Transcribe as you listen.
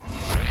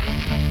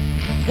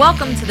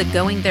Welcome to the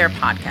Going There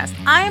podcast.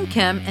 I am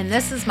Kim, and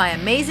this is my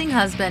amazing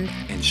husband.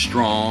 And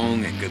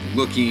strong and good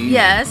looking.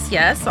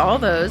 Yes, all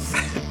those.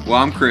 Well,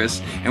 I'm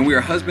Chris, and we are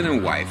husband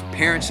and wife,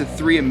 parents of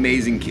 3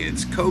 amazing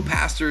kids,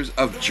 co-pastors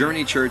of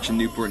Journey Church in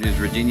Newport News,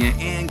 Virginia,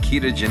 and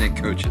ketogenic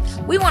coaches.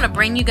 We want to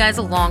bring you guys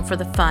along for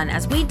the fun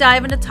as we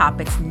dive into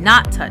topics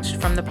not touched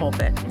from the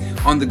pulpit.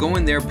 On the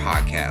Going There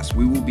podcast,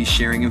 we will be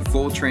sharing in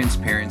full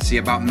transparency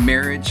about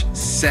marriage,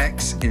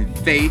 sex, and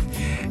faith.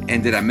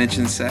 And did I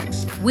mention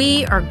sex?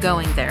 We are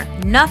going there.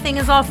 Nothing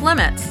is off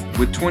limits.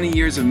 With 20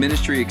 years of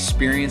ministry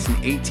experience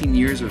and 18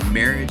 years of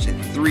marriage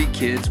and 3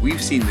 kids,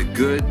 we've seen the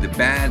good, the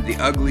bad, the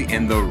ugly,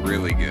 and the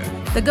really good.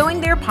 The Going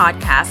There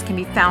podcast can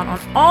be found on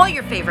all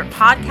your favorite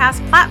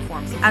podcast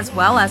platforms, as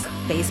well as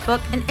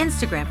Facebook and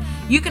Instagram.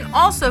 You can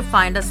also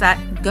find us at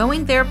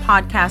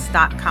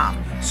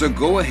goingtherepodcast.com. So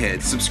go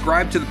ahead,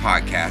 subscribe to the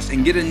podcast,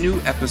 and get a new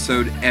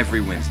episode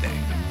every Wednesday.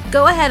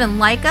 Go ahead and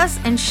like us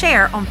and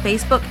share on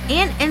Facebook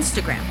and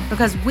Instagram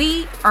because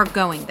we are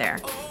going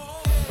there.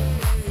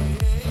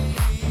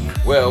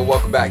 Well,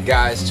 welcome back,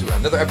 guys, to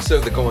another episode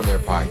of the Going There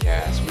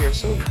podcast. We are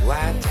so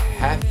glad to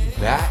have you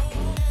back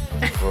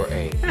for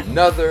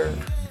another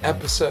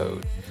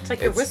episode. It's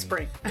like you're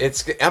whispering.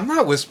 I'm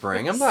not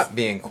whispering. I'm not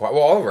being quiet.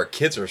 Well, all of our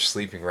kids are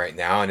sleeping right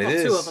now, and it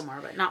is 2 of them are,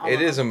 but not all. It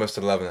is almost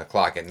 11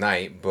 o'clock at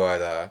night,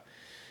 but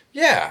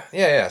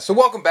yeah. So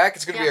welcome back.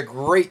 It's going to be a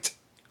great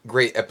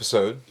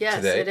episode today.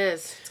 Yes, it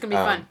is. It's going to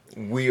be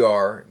fun. We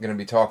are going to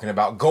be talking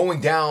about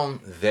going down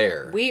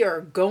there. We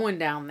are going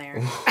down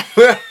there.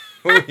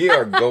 We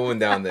are going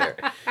down there.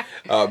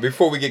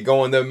 Before we get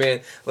going, though, man,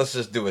 let's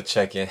just do a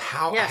check-in.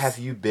 How have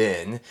you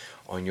been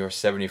on your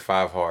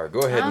 75 hard?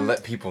 Go ahead and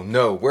let people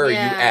know. Where are you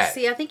at?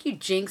 See, I think you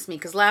jinxed me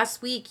because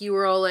last week you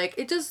were all like,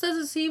 it just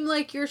doesn't seem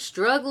like you're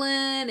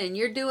struggling and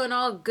you're doing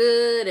all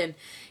good and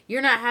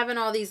you're not having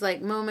all these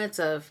like moments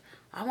of,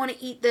 I want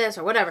to eat this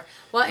or whatever.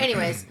 Well,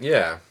 anyways.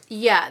 Yeah,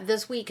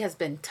 this week has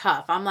been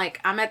tough. I'm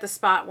at the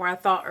spot where I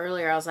thought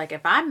earlier, I was like,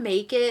 if I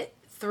make it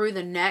through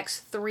the next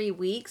 3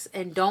 weeks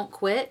and don't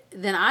quit,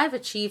 then I've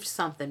achieved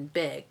something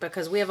big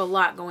because we have a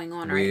lot going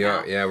on right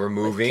now. Yeah, we're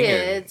moving. With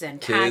kids and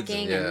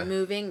packing and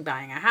moving,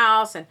 buying a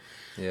house. And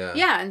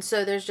and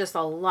so there's just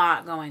a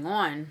lot going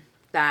on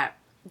that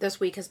this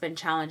week has been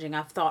challenging.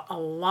 I've thought a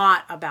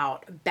lot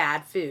about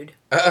bad food.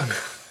 I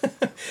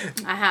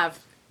have.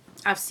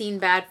 I've seen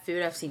bad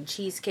food. I've seen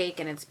cheesecake,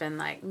 and it's been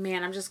like,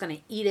 man, I'm just going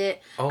to eat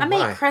it. I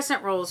made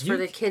crescent rolls for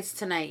the kids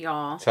tonight,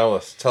 y'all. Tell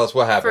us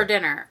what happened. For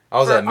dinner. I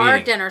was at a meeting. Our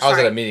dinner, I was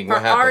at a meeting.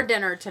 What happened? For our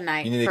dinner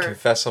tonight. You need to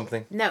confess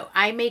something? No,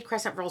 I made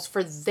crescent rolls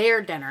for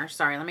their dinner.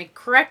 Sorry, let me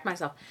correct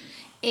myself.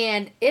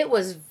 And it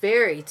was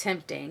very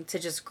tempting to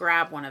just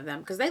grab one of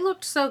them because they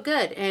looked so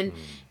good. And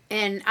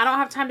I don't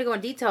have time to go in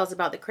details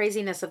about the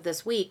craziness of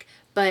this week,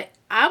 but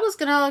I was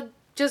going to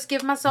just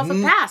give myself a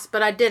pass,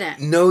 but I didn't.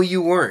 No,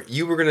 you weren't.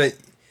 You were going to...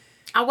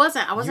 I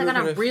wasn't going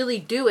to really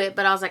do it,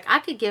 but I was like, I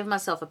could give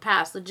myself a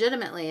pass.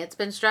 Legitimately, it's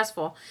been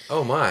stressful.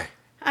 Oh, my.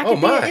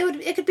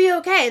 It could be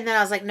okay. And then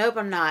I was like, nope,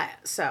 I'm not.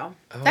 So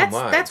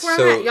that's where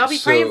I'm at. Y'all be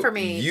praying for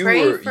me.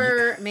 Pray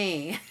for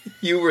me.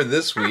 You were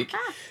this week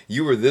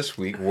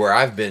where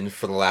I've been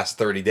for the last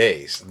 30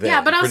 days. But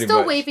I was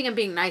still waving and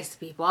being nice to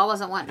people. I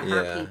wasn't wanting to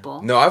hurt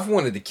people. No, I've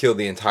wanted to kill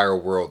the entire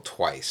world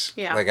twice.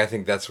 Yeah. Like, I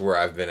think that's where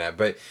I've been at.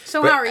 But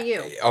how are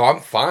you? I'm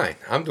fine.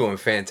 I'm doing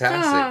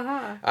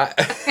fantastic.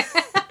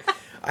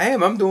 I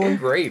am. I'm doing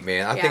great,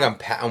 man. I think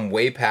I'm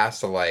way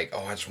past the like,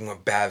 I just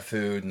want bad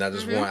food, and I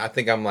just want. I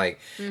think I'm like,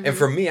 and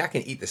for me, I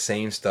can eat the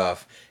same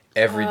stuff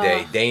every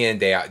day in,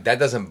 day out. That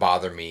doesn't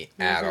bother me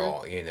at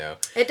all, you know.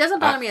 It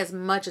doesn't bother me as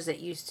much as it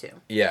used to.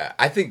 Yeah,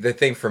 I think the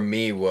thing for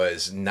me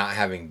was not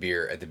having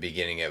beer at the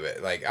beginning of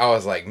it. Like, I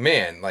was like,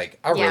 man, like,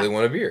 I really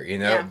want a beer, you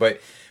know. Yeah.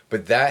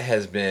 But that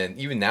has been,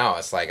 even now,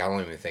 it's like, I don't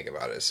even think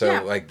about it.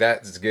 So, like,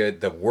 that's good.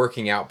 The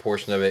working out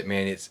portion of it,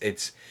 man,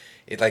 it's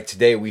like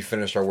today we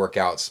finished our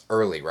workouts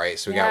early, right?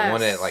 So we got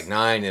one at like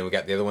 9 and we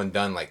got the other one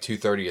done like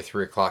 2:30 or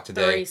 3 o'clock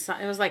today.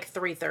 It was like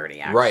 3:30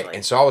 actually. Right.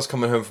 And so I was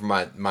coming home from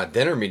my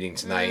dinner meeting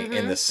tonight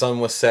and the sun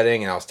was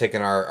setting and I was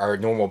taking our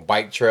normal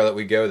bike trail that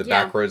we go, the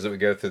back roads that we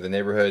go through the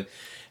neighborhood.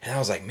 And I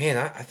was like, man,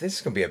 I think this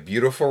is going to be a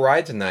beautiful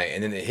ride tonight.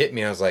 And then it hit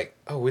me. I was like,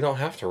 oh, we don't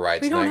have to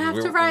ride tonight. We don't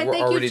have to ride.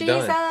 Thank you,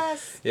 Jesus. Done.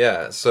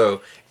 Yeah.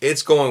 So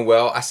it's going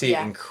well. I see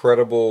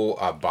incredible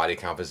body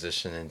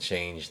composition and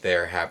change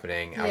there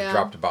happening. I've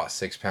dropped about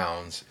 6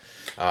 pounds.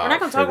 We're not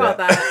going to talk about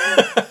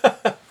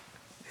that.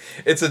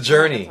 It's a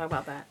journey. Talk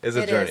about that. It's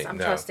a journey. I'm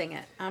trusting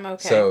it. I'm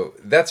okay. So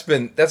that's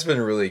been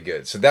really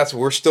good. So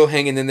we're still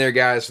hanging in there,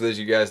 guys. For those of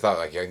you guys thought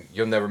like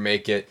you'll never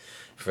make it.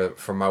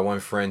 For my one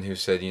friend who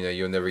said,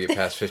 you'll never get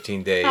past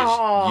 15 days.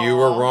 You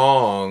were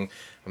wrong.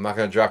 I'm not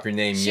going to drop your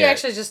name yet. She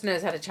actually just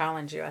knows how to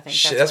challenge you, I think.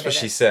 That's what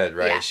she said,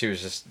 right? Yeah. She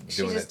was just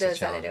doing it to challenge. She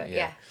just knows how to do it.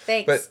 Yeah.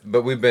 Thanks.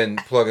 But we've been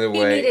plugging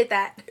away. He needed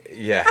that.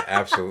 Yeah,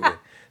 absolutely.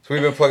 So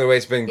we've been plugging away.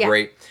 It's been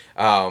great.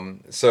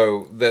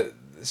 So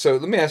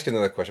let me ask you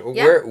another question.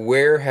 Yeah.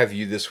 Where have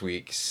you this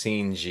week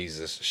seen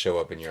Jesus show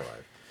up in your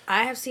life?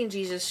 I have seen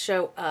Jesus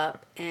show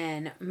up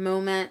in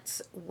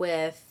moments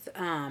with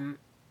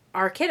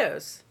our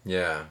kiddos.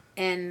 Yeah.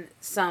 In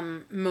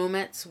some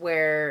moments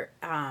where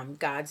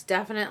God's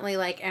definitely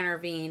like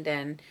intervened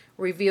and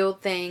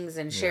revealed things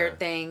and shared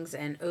things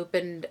and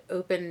opened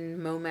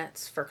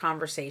moments for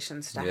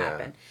conversations to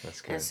happen.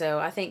 That's good. And so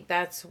I think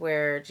that's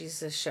where Jesus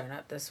has shown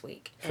up this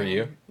week. For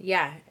you?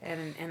 Yeah,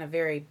 and in a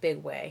very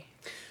big way.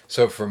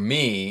 So for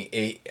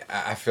me,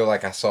 I feel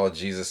like I saw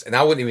Jesus, and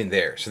I wasn't even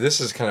there. So this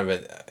is kind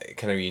of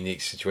a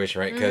unique situation,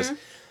 right? Because,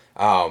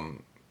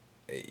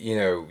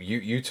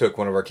 you took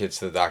one of our kids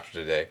to the doctor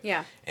today.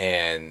 Yeah.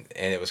 And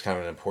it was kind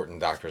of an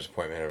important doctor's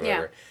appointment or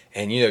whatever.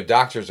 Yeah. And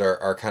doctors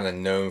are kind of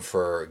known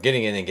for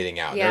getting in and getting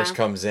out. Yeah. Nurse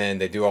comes in,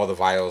 they do all the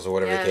vitals or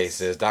whatever the case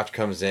is. Doctor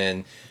comes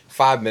in,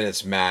 5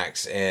 minutes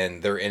max,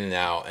 and they're in and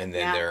out, and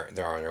then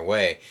they're on their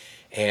way.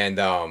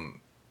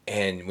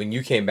 And when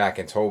you came back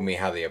and told me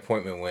how the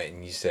appointment went,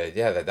 and you said,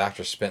 "Yeah, the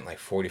doctor spent like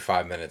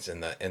 45 minutes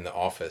in the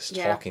office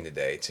talking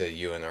today to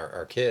you and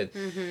our kid,"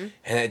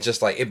 and it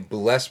just it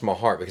blessed my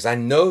heart because I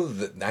know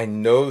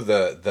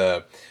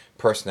the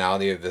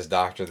personality of this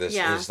doctor. This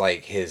is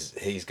like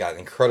he's got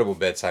incredible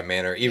bedside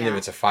manner. Even if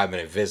it's a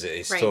 5-minute visit,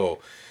 he's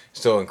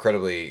still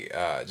incredibly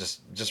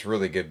just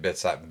really good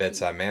bedside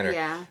manner.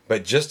 Yeah.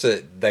 But just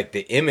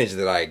the image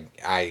that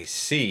I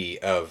see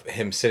of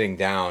him sitting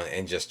down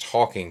and just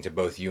talking to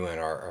both you and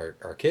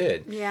our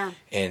kid. Yeah.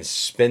 And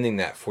spending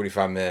that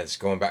 45 minutes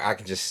going back, I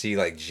can just see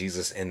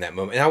Jesus in that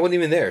moment. And I wasn't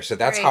even there. So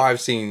that's how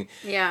I've seen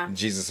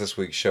Jesus this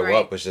week show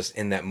up, was just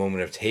in that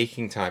moment of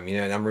taking time,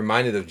 and I'm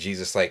reminded of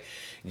Jesus,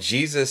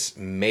 Jesus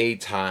made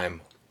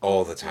time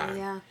all the time.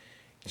 Yeah.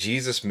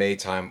 Jesus made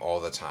time all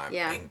the time.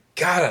 Yeah. And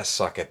God, I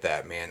suck at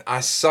that, man.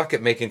 I suck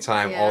at making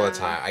time all the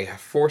time. I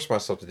force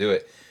myself to do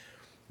it.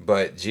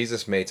 But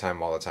Jesus made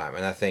time all the time.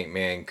 And I think,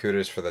 man,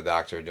 kudos for the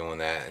doctor doing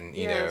that. And,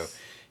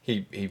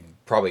 he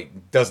probably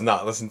does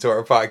not listen to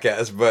our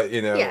podcast, but,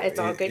 Yeah, it's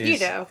all good.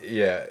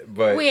 Yeah,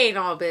 but... We ain't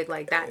all big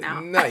like that now.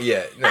 Not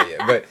yet.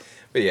 But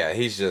yeah,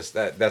 he's just...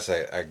 That's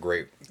a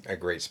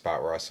great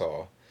spot where I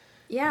saw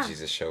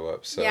Jesus show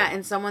up. So. Yeah,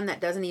 and someone that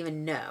doesn't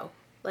even know.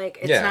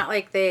 It's not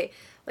like they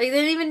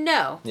didn't even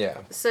know. Yeah.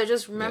 So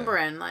just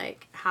remembering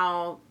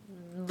how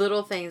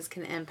little things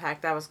can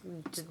impact. That was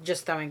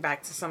just throwing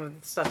back to some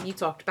of the stuff you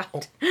talked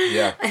about.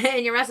 Yeah.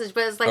 in your message,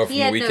 but it's he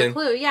had no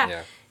clue.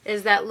 Yeah.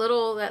 Is that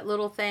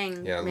little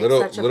thing? Yeah.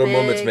 Little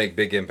moments make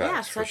big impacts.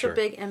 Yeah, such a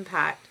big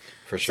impact.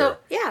 For sure.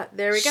 So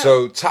there we go.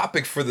 So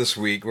topic for this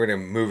week, we're gonna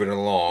move it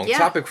along. Yeah.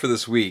 Topic for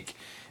this week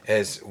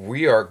is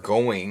we are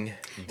going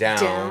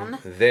down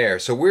there.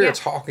 So we're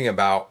talking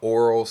about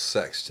oral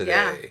sex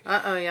today.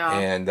 Yeah. y'all.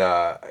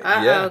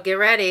 And get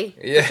ready.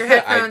 Yeah. Put your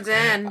headphones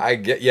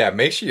in.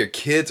 Make sure your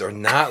kids are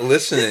not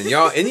listening.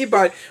 Y'all,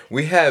 anybody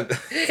we had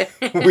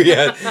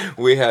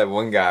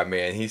one guy,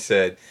 man, he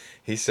said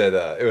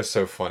it was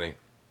so funny.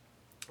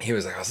 He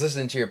was like, I was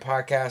listening to your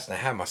podcast and I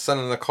had my son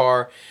in the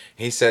car.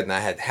 He said, and I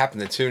had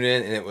happened to tune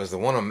in and it was the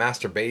one on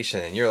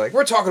masturbation. And you're like,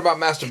 we're talking about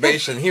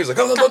masturbation. And he was like,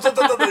 he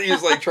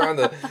was trying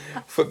to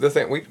flip the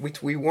thing.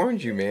 We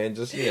warned you, man.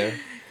 Just,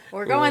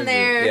 We're going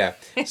there.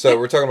 Yeah. So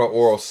we're talking about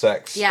oral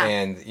sex. Yeah.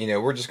 And,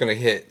 we're just going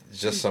to hit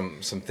just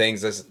some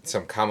things,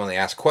 some commonly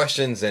asked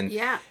questions and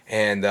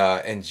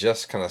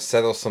just kind of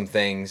settle some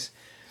things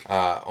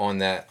on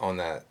that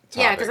topic.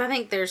 Yeah, because I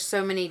think there's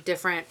so many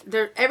different...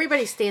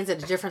 everybody stands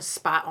at a different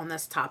spot on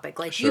this topic.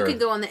 You can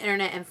go on the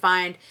internet and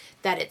find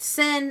that it's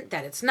sin,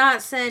 that it's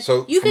not sin.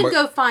 So you can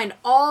go find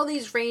all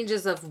these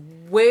ranges of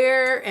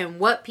where and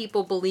what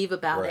people believe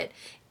about it.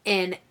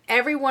 And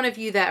every one of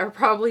you that are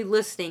probably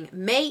listening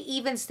may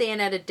even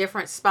stand at a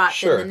different spot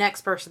than the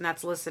next person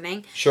that's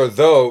listening. Sure,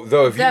 though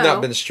if you've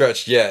not been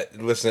stretched yet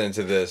listening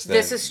to this, then...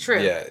 This is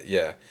true.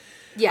 Yeah.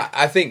 Yeah.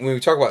 I think when we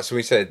talk about, so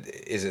we said,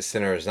 is it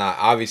sin or is not?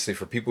 Obviously,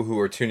 for people who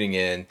are tuning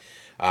in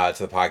to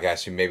the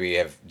podcast, who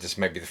maybe this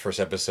might be the first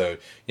episode,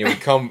 we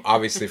come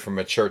obviously from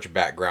a church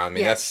background. I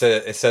mean, it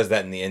says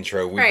that in the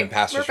intro. We've been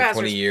pastors for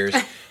 20 years.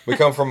 We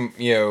come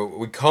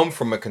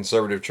from, a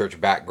conservative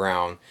church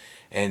background.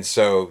 And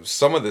so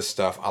some of this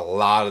stuff, a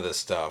lot of this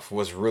stuff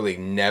was really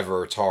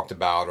never talked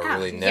about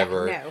or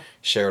never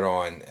shared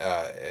on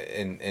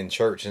in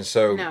church. And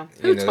so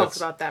who talks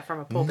about that from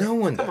a pulpit? No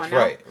one does.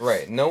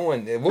 Right. No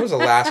one. When was the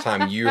last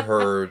time you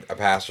heard a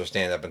pastor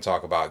stand up and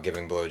talk about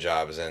giving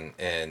blowjobs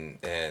and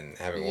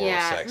having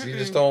oral sex? You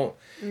just don't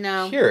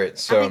hear it.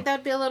 So I think that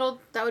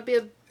would be a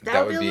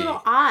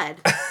little odd.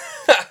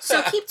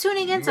 So keep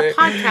tuning into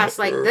podcasts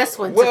like this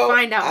one to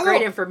find out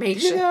great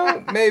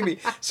information. Maybe.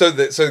 So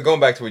going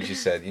back to what you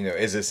said,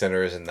 is it sin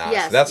or is it not?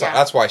 Yes, so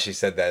that's why she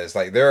said that. It's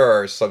there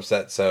are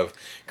subsets of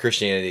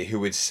Christianity who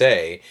would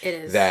say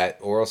that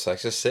oral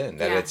sex is sin,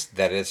 that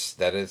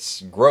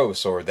it's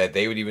gross, or that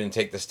they would even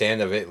take the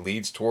stand of it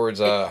leads towards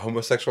a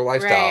homosexual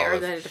lifestyle, or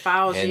that it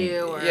defiles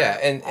you, or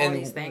all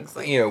these things.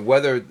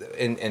 Whether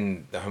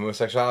in the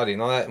homosexuality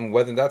and all that, and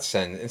whether that's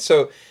sin, and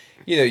so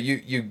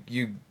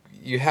you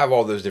you have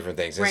all those different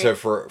things. And so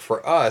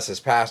for us as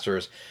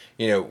pastors,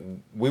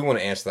 we want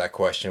to answer that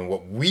question,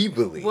 what we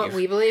believe. What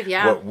we believe,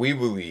 yeah. What we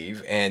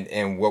believe,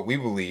 and what we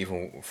believe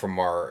from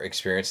our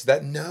experience,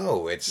 that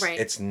no,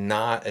 it's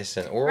not a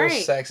sin. Oral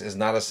sex is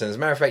not a sin. As a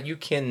matter of fact, you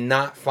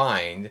cannot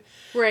find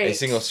a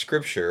single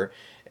scripture,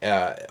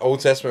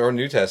 Old Testament or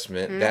New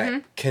Testament,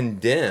 that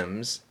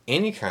condemns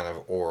any kind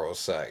of oral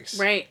sex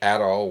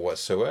at all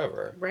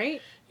whatsoever.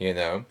 Right.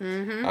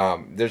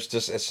 It's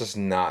just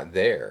not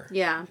there.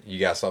 Yeah. You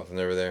got something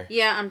over there?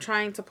 Yeah, I'm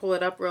trying to pull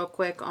it up real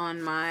quick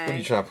on my... What are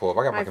you trying to pull up?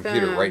 I got my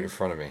computer phone. right in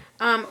front of me.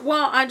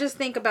 Well, I just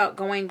think about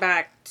going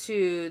back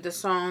to the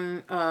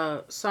Song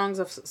of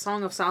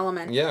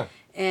Solomon. Yeah.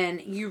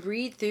 And you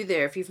read through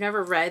there. If you've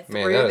never read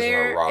through that is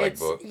there, an erotic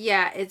book.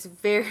 Yeah, it's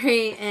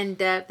very in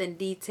depth and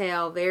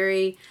detail,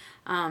 very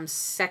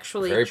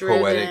sexually very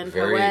driven,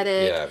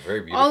 poetic, very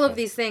beautiful. All of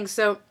these things.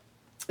 So,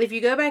 if you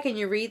go back and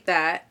you read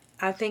that,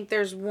 I think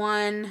there's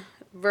one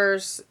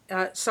verse,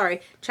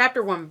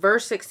 chapter 1,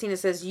 verse 16, it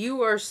says,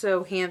 "You are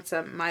so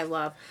handsome, my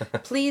love,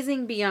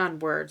 pleasing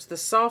beyond words. The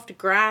soft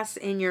grass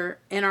in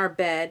our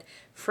bed,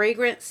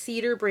 fragrant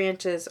cedar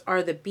branches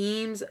are the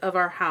beams of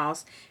our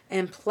house,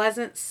 and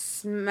pleasant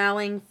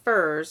smelling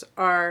firs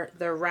are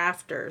the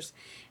rafters."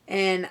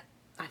 And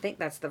I think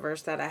that's the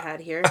verse that I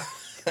had here.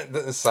 It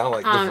doesn't sound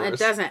like the verse. It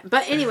doesn't.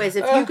 But anyways,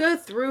 if you go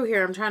through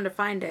here, I'm trying to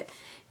find it.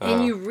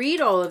 And you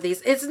read all of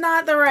these. It's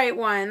not the right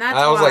one. That's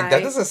why. I was like,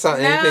 that doesn't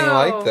sound anything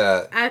like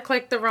that. I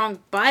clicked the wrong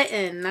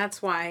button.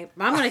 That's why.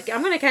 I'm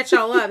gonna catch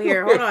y'all up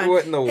here. Hold on.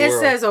 What in the world? It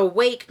says,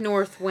 "Awake,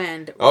 north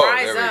wind.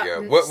 Rise up,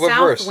 there we go. What south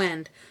verse?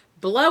 wind.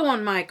 Blow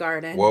on my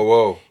garden.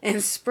 Whoa.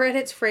 And spread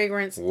its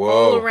fragrance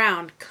all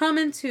around. Come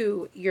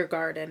into your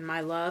garden, my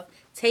love.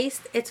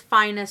 Taste its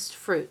finest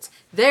fruits."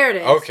 There it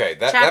is. Okay,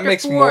 that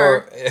makes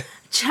more.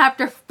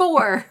 Chapter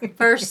 4,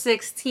 verse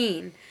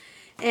 16.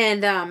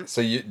 And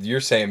so you're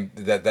saying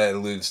that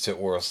alludes to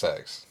oral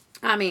sex?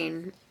 I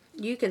mean,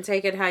 you can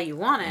take it how you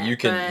want it. You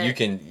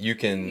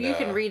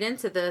can read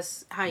into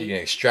this how you can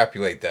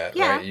extrapolate that.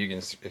 Yeah, right? You can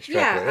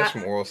extrapolate. There's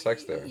some oral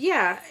sex there.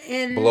 Yeah,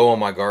 and blow on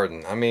my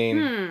garden. I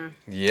mean,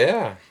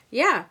 yeah.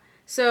 Yeah.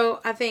 So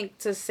I think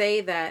to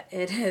say that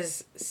it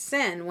is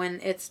sin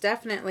when it's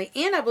definitely,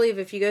 and I believe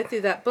if you go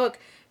through that book,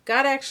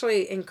 God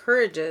actually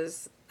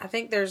encourages. I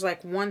think there's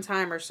like one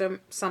time or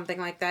something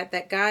like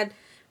that God,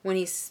 when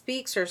he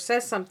speaks or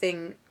says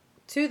something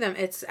to them,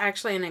 it's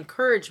actually an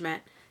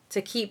encouragement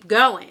to keep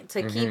going,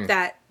 to keep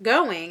that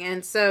going.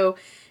 And so,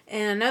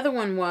 and another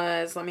one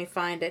was, let me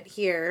find it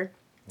here.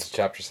 It's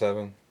chapter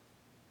 7.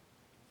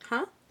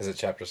 Huh? Is it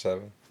chapter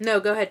 7? No,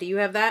 go ahead. Do you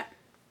have that?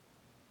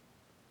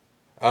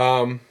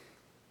 Yeah,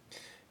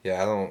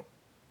 I don't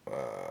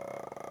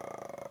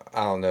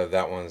know if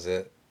that one's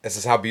it. It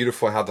says, "How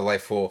beautiful and how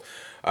delightful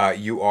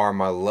you are,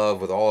 my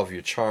love, with all of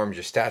your charms.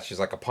 Your statue is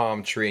like a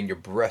palm tree, and your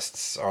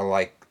breasts are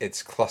like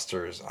its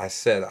clusters. I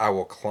said, I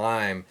will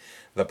climb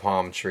the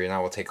palm tree, and I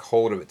will take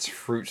hold of its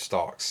fruit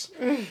stalks."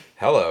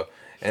 Hello.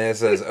 And it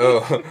says,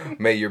 "Oh,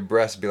 may your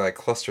breasts be like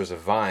clusters of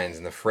vines,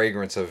 and the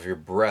fragrance of your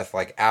breath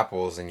like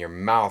apples, and your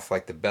mouth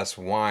like the best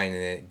wine,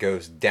 and it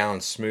goes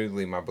down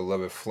smoothly, my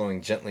beloved,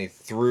 flowing gently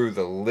through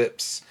the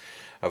lips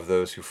of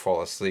those who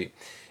fall asleep."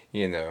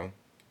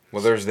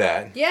 Well, there's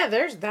that. Yeah,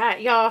 there's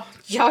that. Y'all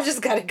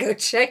just got to go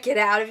check it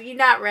out. If you've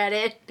not read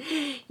it,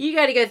 you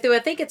got to go through. I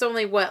think it's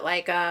only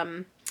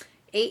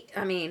 8.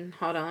 I mean,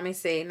 hold on. Let me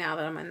see now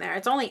that I'm in there.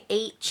 It's only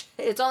 8.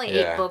 It's only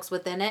 8 books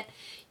within it.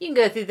 You can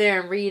go through there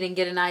and read and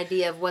get an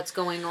idea of what's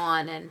going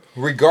on. And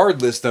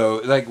regardless,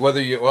 though, like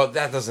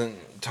that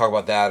doesn't talk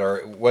about that,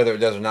 or whether it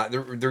does or not.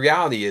 The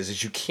reality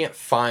is you can't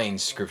find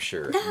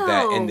scripture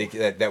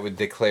that would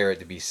declare it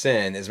to be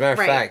sin. As a matter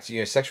of fact,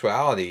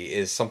 sexuality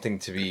is something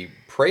to be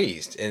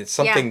praised, and it's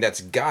something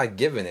that's God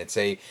given. It's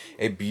a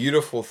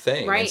beautiful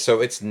thing, and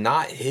so it's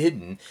not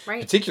hidden.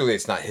 Particularly,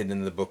 it's not hidden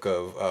in the book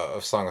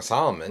of Song of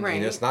Solomon.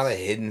 It's not a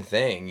hidden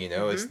thing.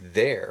 It's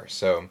there.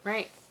 So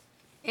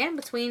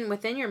and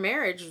within your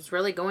marriage, it's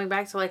really going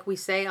back to, like we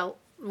say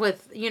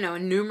with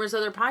numerous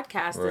other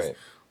podcasts. Is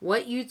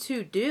what you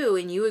two do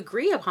and you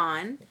agree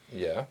upon.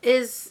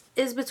 Is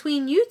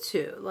between you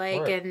two.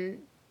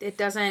 And it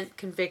doesn't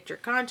convict your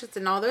conscience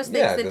and all those things.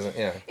 Yeah, it doesn't.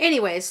 Yeah.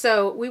 Anyway,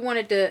 so we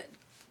wanted to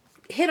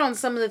hit on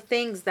some of the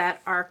things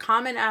that are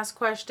common asked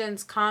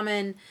questions,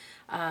 common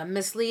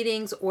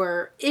misleadings,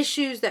 or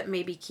issues that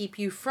maybe keep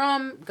you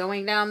from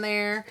going down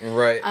there.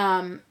 Right.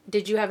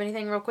 Did you have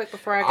anything real quick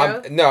before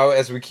I go? No,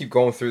 as we keep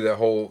going through the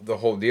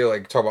whole deal,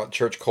 like talk about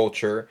church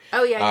culture.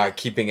 Oh yeah.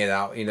 Keeping it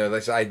out.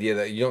 This idea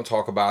that you don't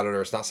talk about it,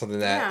 or it's not something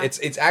that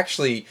it's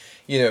actually,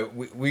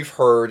 we've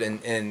heard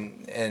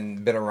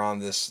and been around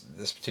this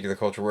particular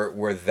culture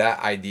where that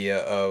idea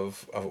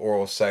of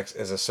oral sex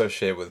is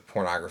associated with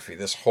pornography.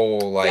 This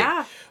whole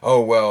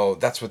oh well,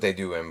 that's what they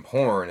do in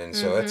porn, and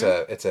so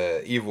it's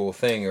a evil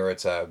thing, or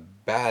it's a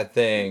bad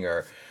thing,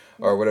 or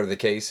or whatever the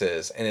case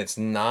is. And it's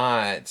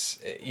not,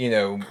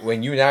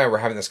 when you and I were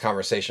having this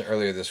conversation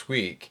earlier this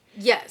week.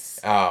 Yes.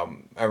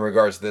 In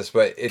regards to this,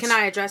 but it's... Can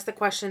I address the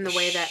question the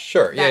way that...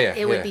 Sure,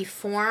 it would be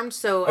formed?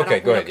 So okay,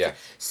 go ahead, yeah.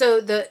 So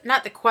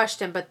not the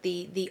question, but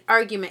the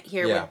argument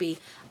here would be,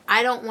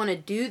 I don't want to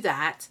do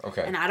that.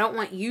 Okay. And I don't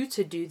want you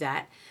to do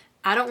that.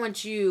 I don't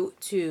want you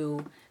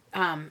to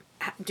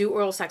do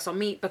oral sex on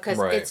me because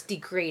it's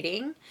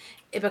degrading.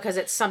 Because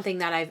it's something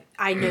that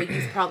I know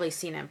you've probably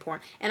seen in porn.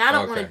 And I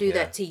don't want to do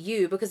that to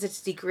you because it's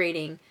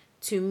degrading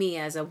to me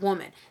as a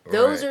woman.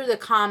 Those are the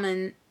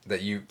common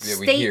statements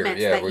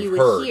that you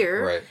would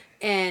hear. Right.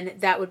 And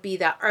that would be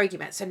that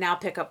argument. So now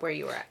pick up where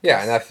you were at.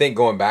 Yeah, and I think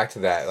going back to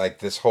that, like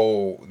this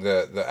whole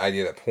the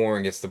idea that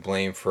porn gets the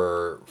blame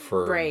for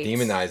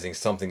demonizing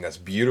something that's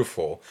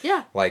beautiful,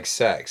 like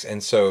sex.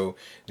 And so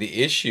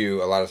the issue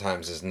a lot of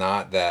times is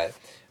not that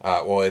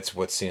it's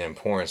what's seen in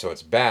porn, so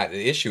it's bad.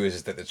 The issue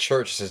is that the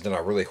church has done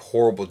a really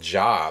horrible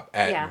job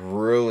at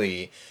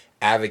really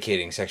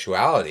advocating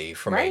sexuality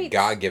from a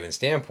God-given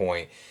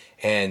standpoint.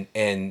 And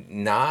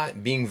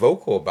not being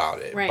vocal about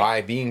it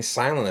by being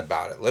silent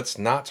about it. Let's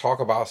not talk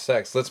about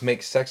sex. Let's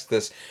make sex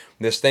this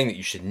thing that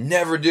you should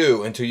never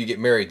do until you get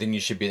married. Then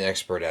you should be an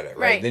expert at it,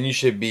 right? Then you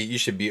should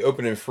be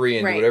open and free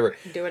and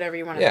do whatever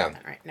you want to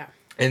do. Right? No.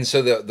 And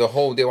so the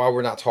whole deal, why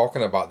we're not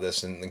talking about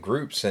this in the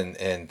groups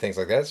and things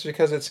like that, is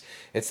because it's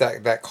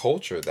that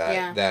culture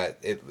that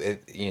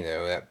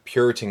that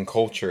Puritan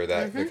culture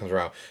that comes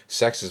around.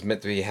 Sex is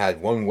meant to be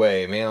had one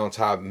way, man on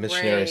top,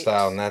 missionary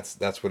style, and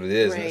that's what it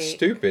is, and it's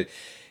stupid.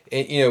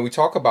 And we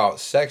talk about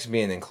sex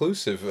being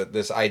inclusive, but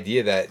this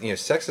idea that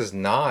sex is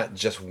not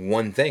just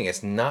one thing.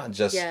 It's not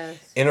just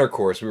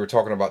intercourse. We were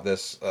talking about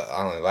this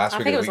I don't know, last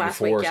week or the week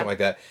before or something like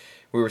that.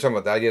 We were talking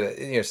about the idea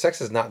that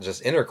sex is not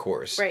just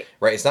intercourse, right?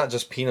 It's not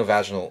just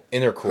penile-vaginal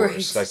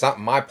intercourse. That's not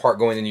my part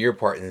going into your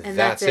part, and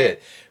that's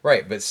it,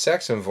 right? But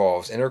sex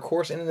involves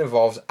intercourse, and it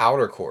involves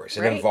outer course.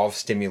 It involves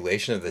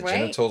stimulation of the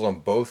genitals on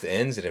both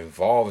ends. It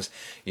involves,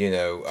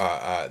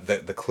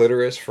 the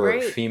clitoris for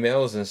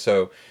females, and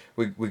so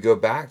we go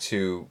back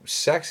to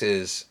sex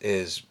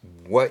is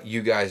what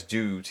you guys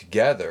do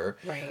together,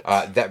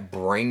 that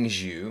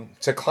brings you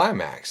to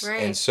climax,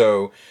 and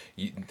so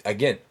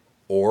again.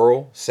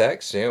 Oral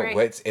sex,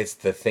 it's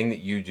the thing that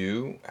you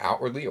do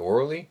outwardly,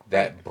 orally,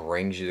 that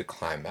brings you to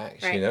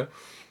climax, And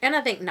I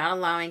think not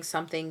allowing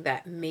something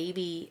that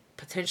maybe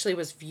potentially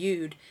was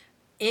viewed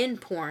in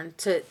porn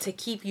to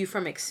keep you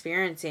from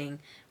experiencing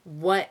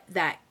what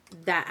that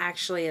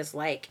actually is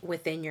like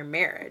within your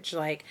marriage.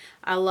 Like,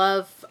 I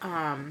love,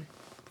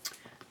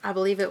 I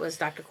believe it was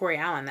Dr. Corey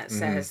Allen that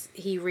says,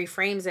 he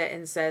reframes it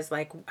and says,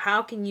 like,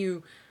 how can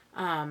you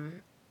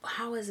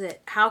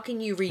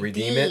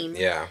redeem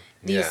it?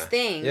 These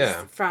things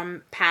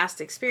from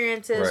past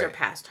experiences or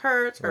past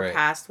hurts or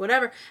past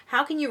whatever.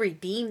 How can you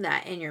redeem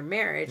that in your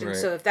marriage? And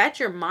so if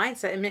that's your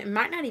mindset, and it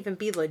might not even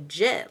be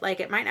legit, like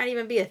it might not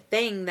even be a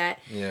thing that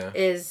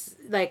is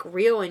like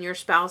real in your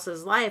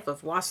spouse's life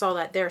of, well, I saw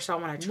that there, so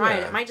I want to try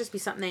it. It might just be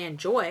something they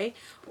enjoy,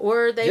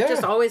 or they've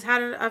just always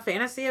had a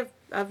fantasy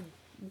of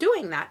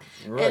doing that.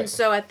 And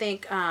so I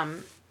think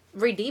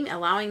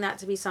allowing that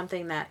to be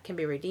something that can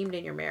be redeemed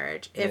in your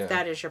marriage, if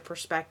that is your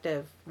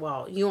perspective.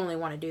 Well, you only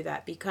want to do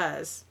that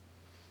because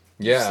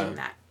you've seen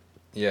that.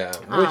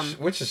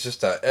 Which is just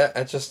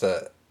that's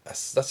a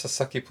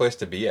sucky place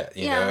to be at.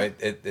 You know,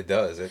 it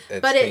does.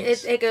 But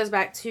it goes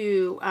back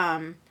to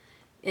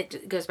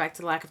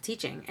the lack of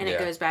teaching, and it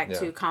goes back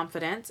to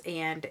confidence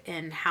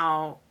and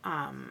how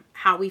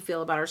we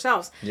feel about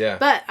ourselves.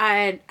 But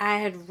I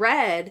had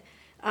read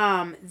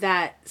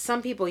that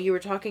some people, you were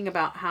talking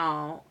about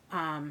how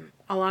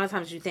a lot of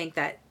times you think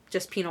that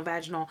just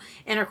penile-vaginal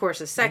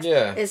intercourse is sex.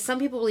 Is some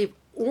people believe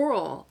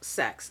oral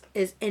sex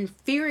is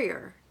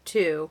inferior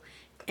to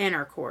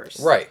intercourse.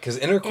 Right, because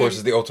intercourse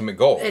is the ultimate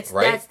goal, right?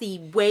 That's the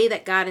way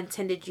that God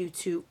intended you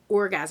to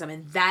orgasm,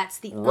 and that's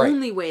the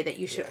only way that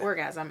you should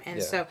orgasm.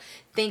 And so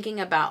thinking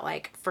about,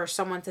 like, for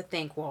someone to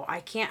think, well, I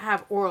can't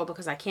have oral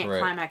because I can't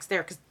climax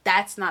there, because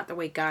that's not the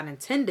way God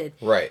intended,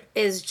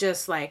 is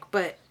just like,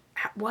 but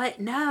what?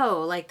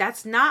 No, like,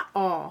 that's not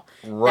all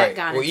that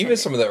God intended. Even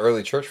some of the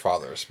early church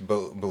fathers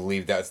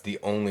believe that's the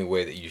only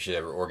way that you should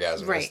ever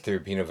orgasm is through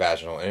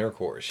penile-vaginal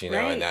intercourse,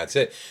 and that's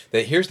it.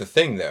 Here's the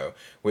thing, though.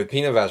 With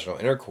penile-vaginal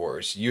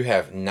intercourse, you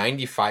have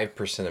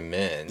 95% of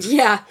men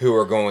who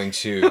are going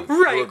to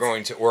who are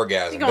going to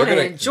orgasm. They're going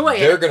to enjoy it.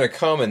 They're going to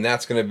come, and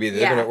that's going to be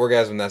they're going to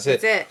orgasm. That's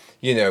it. That's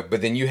it.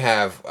 But then you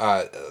have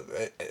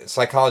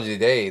Psychology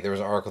Today. There was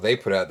an article they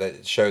put out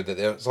that showed that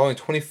there's only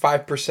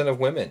 25% of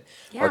women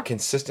are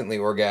consistently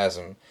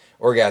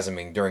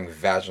orgasming during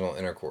vaginal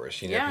intercourse.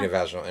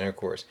 Penile-vaginal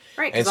intercourse.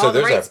 Right, because all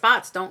the right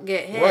spots don't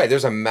get hit. Right,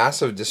 there's a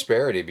massive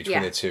disparity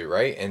between the two,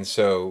 right? And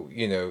so,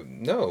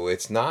 no,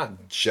 it's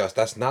not just,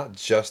 that's not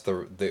just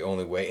the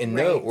only way. And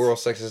no, oral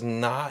sex is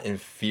not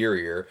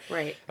inferior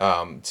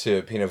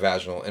to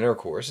penile-vaginal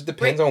intercourse. It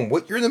depends on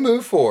what you're in the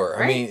mood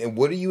for. I mean,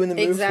 what are you in the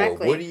mood for?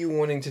 What are you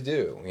wanting to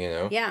do,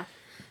 Yeah.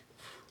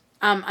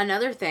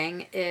 Another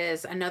thing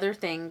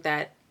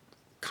that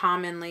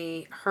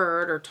commonly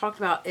heard or talked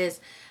about is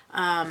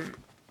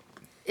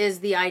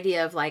the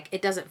idea of like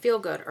it doesn't feel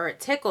good or it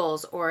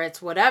tickles or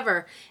it's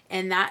whatever,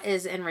 and that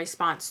is in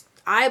response.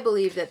 I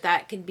believe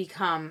that can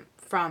become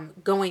from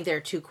going there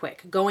too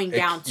quick, going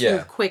down too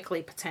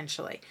quickly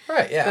potentially.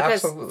 Right. Yeah.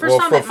 Because absolutely. For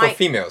some for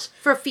females.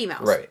 For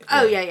females. Right.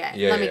 Oh yeah.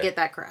 Let me get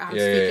that correct. I'm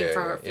speaking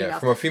from a female. Yeah.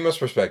 From a female's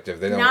perspective,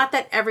 they don't. Not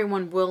that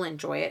everyone will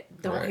enjoy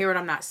it. Don't hear what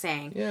I'm not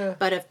saying. Yeah.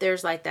 But if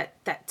there's like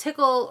that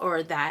tickle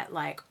or that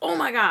like oh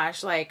my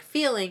gosh like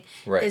feeling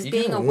is you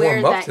being aware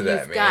that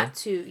you've got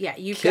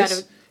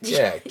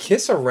to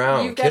kiss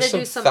around, you've got to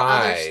do some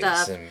other thighs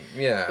stuff and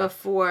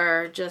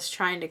before just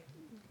trying to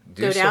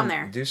go down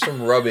there. Do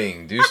some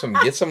rubbing. Get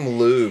some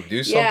lube.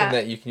 Do something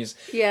that you can use.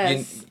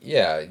 Yes.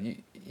 You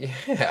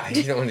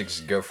don't want to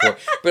just go for it.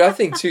 But I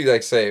think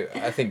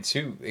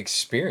too,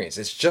 experience.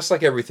 It's just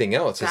like everything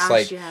else. It's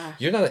like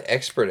you're not an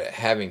expert at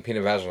having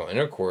penile-vaginal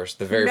intercourse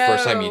the very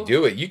first time you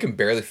do it. You can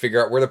barely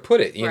figure out where to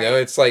put it. You know,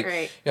 it's like,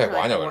 you're like,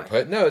 well, I know where to put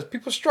it. No,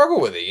 people struggle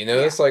with it. You know,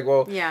 it's like,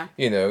 well,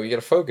 you know, you got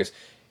to focus.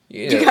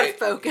 You gotta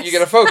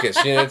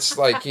focus. You know, it's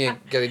like you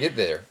gotta get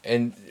there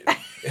and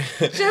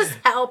just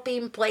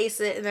helping place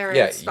it in the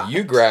right spot.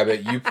 You grab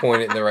it, you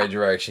point it in the right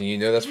direction. You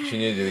know that's what you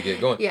need to do to get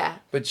going. Yeah.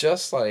 But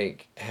just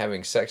like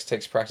having sex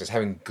takes practice,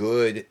 having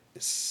good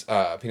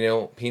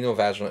penile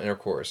vaginal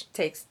intercourse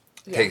takes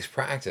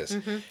practice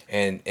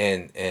and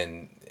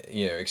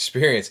you know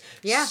experience.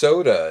 Yeah.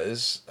 So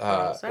does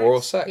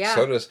oral sex. Yeah.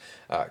 So does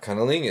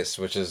cunnilingus,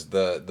 which is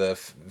the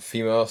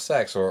female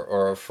sex,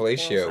 or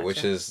fellatio,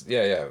 which is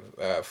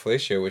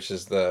fellatio, which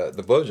is the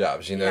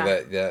blowjobs. You know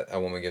that a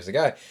woman gives a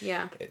guy.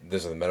 Yeah.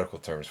 Those are the medical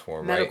terms for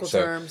them, medical right?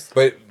 terms.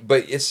 But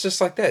it's just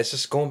like that. It's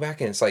just going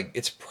back and it's like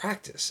it's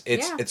practice.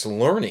 It's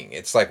learning.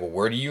 It's like, well,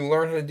 where do you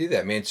learn how to do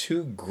that, man?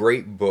 2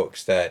 great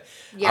books that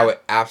I would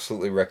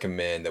absolutely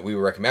recommend. That we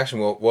would recommend.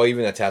 Actually, we'll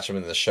even attach them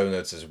in the show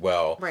notes as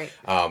well. Right.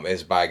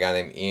 Is by a guy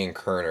named Ian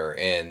Kerner,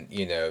 and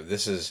you know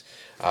this is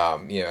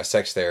you know a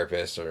sex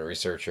therapist or a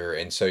researcher,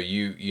 and so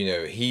you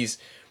know he's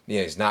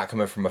not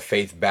coming from a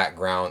faith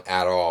background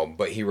at all,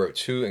 but he wrote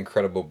 2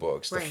 incredible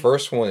books. Right. The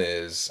first one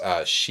is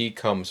She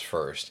Comes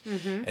First,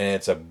 and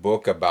it's a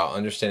book about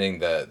understanding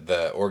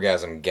the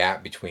orgasm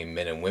gap between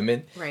men and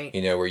women. Right.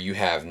 You know, where you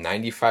have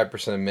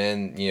 95% of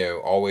men, you know,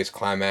 always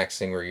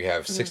climaxing, where you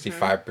have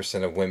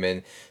 65% of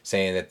women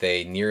saying that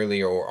they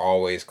nearly or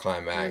always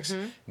climax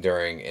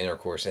during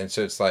intercourse, and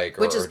so it's like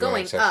which is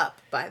going up,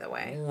 by the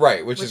way.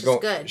 Right, which is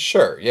going good.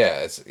 Sure, yeah,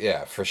 it's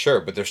for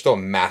sure, but there's still a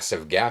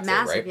massive gap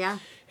there, right? Yeah.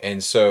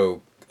 And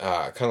so,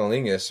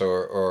 cunnilingus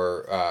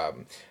or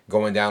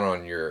going down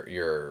on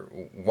your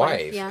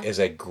wife is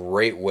a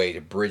great way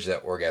to bridge that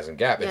orgasm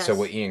gap. Yes. And so,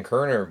 what Ian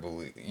Kerner,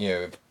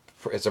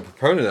 is a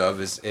proponent of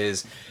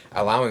is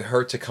allowing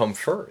her to come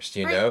first.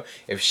 You know,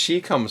 if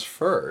she comes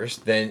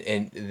first,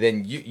 then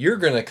you're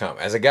gonna come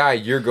as a guy.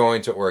 You're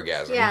going to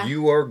orgasm. Yeah.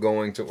 You are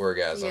going to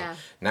orgasm. Yeah.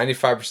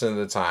 95% of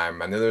the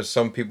time. I know there's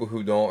some people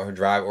who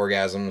drive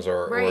orgasms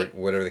or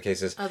whatever the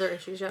case is. Other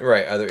issues. Yeah.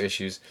 Right. Other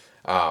issues.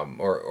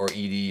 Or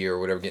ED or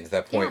whatever, getting to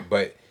that point.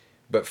 Yeah.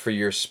 But for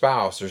your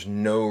spouse, there's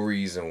no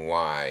reason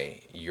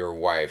why your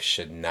wife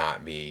should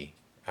not be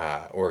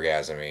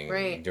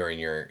orgasming during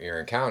your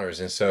encounters.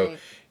 And so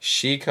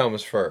She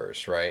Comes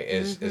First, right,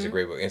 is a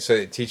great book. And so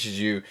it teaches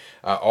you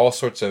all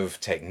sorts of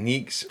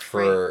techniques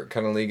for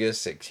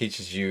cunnilingus. It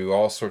teaches you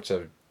all sorts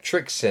of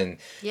tricks and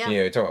you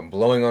know, talking about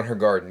blowing on her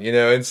garden. You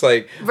know, it's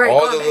like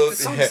all the little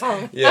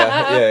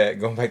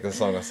going back to the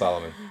Song of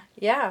Solomon.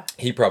 Yeah.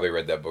 He probably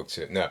read that book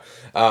too. No,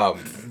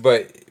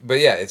 but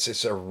yeah,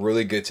 it's a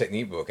really good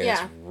technique book, and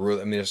it's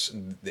really, I mean,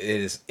 it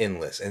is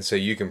endless, and so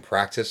you can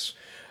practice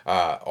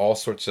all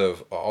sorts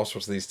of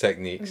these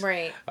techniques,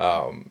 right?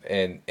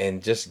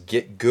 And just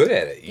get good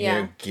at it. You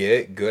know,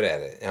 get good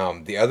at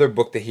it. The other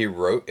book that he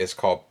wrote is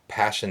called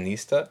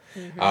Passionista,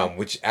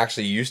 which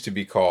actually used to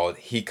be called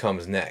He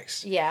Comes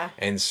Next. Yeah.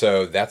 And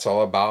so that's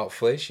all about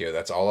fellatio.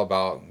 That's all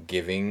about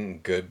giving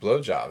good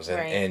blowjobs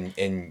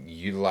and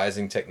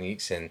utilizing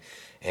techniques, and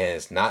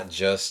it's not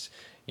just,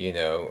 you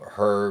know,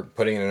 her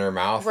putting it in her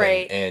mouth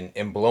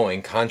and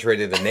blowing, contrary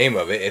to the name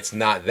of it. It's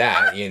not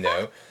that, you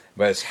know.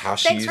 But it's how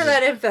she Thanks uses... for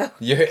that info.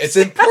 Yeah, it's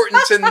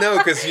important to know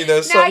because, you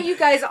know... Now you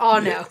guys all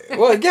know.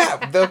 Well,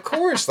 yeah, of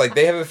course. Like,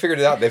 they haven't figured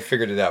it out. They've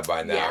figured it out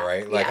by now,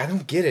 right? Like, I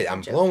don't get it.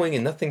 I'm blowing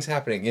and nothing's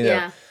happening, you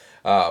know?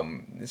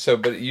 So,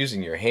 but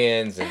using your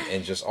hands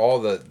and just all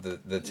the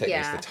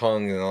techniques, the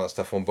tongue and all that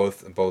stuff on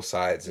both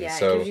sides. And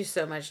so, it gives you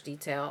so much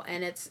detail.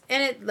 And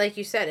it like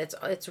you said,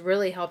 it's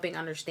really helping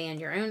understand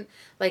your own,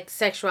 like,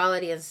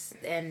 sexuality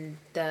and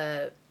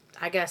the,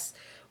 I guess...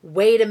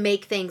 way to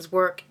make things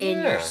work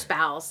in your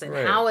spouse and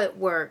how it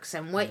works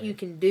and what you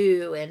can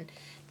do and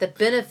the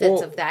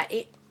benefits of that.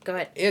 Go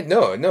ahead.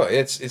 No,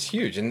 it's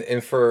huge.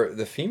 And for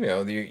the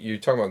female, you're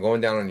talking about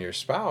going down on your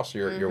spouse,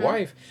 your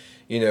wife.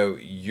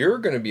 you're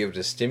going to be able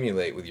to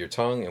stimulate with your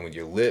tongue and with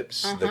your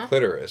lips the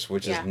clitoris,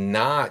 which is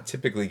not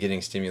typically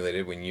getting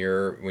stimulated when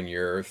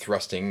you're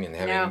thrusting and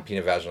having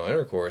penile-vaginal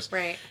intercourse.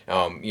 Right.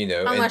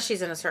 Unless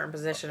she's in a certain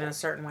position in a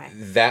certain way.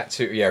 That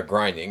too,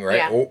 grinding, right?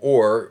 Yeah.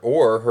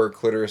 Or her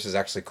clitoris is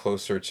actually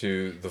closer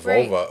to the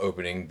vulva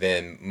opening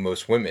than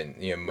most women.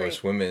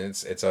 Most women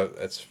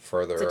it's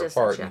further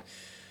apart. Yeah.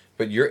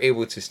 But you're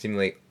able to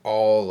stimulate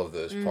all of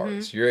those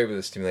parts. You're able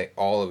to stimulate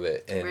all of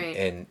it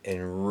and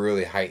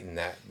really heighten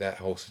that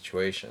whole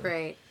situation.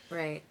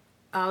 Right.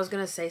 I was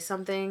gonna say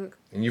something.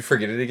 And you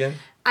forget it again?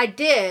 I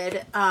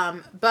did,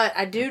 but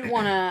I do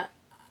wanna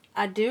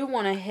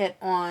hit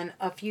on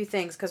a few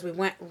things because we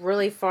went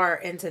really far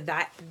into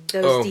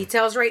those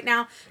details right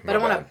now. But I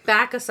want to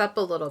back us up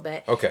a little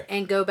bit. Okay.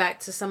 And go back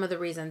to some of the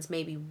reasons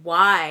maybe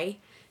why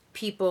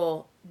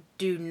people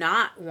do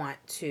not want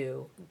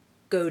to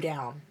go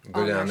down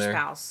on their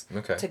spouse.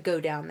 Okay. To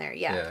go down there.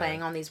 Yeah,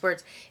 playing on these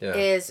words. Yeah.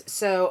 Is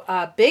so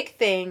a big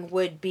thing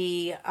would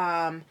be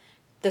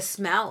the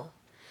smell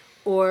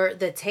or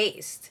the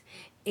taste.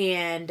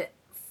 And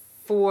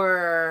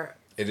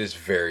it is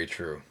very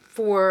true.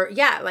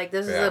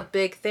 This is a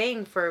big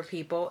thing for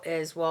people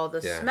is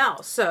the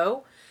smell.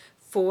 So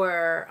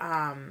for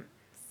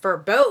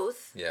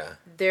both,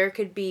 there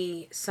could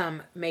be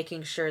some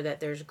making sure that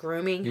there's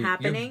grooming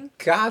happening. You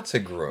got to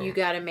groom. You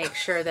got to make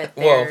sure that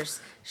there's,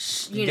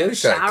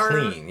 shower.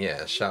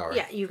 Clean, shower.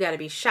 Yeah, you got to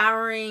be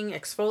showering,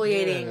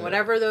 exfoliating,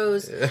 whatever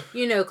those,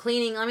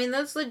 cleaning. I mean,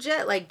 that's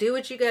legit. Like, do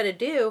what you got to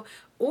do.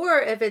 Or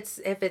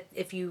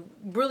if you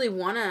really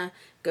want to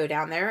go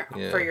down there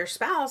for your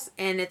spouse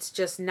and it's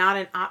just not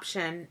an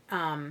option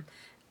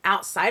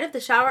outside of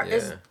the shower,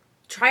 is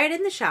try it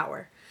in the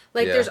shower.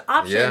 Like, there's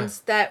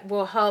options that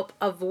will help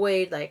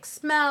avoid, like,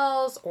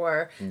 smells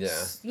or,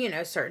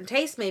 certain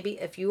tastes, maybe,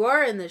 if you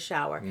are in the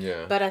shower.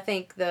 Yeah. But I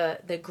think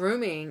the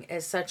grooming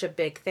is such a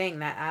big thing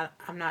that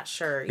I'm not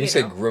sure, you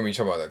say grooming,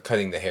 you're talking about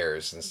cutting the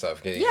hairs and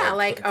stuff.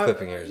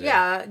 Clipping hairs.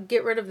 Yeah,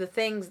 get rid of the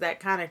things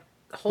that kind of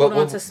hold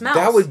on to smells.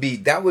 That would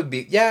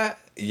be,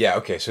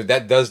 okay, so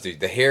that does do.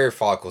 The hair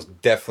follicles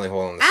definitely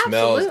hold on to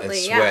smells and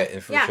sweat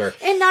and for sure.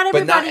 And not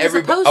everybody is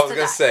opposed to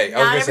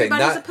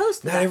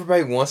that. Not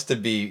everybody wants to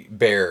be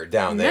bare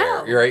down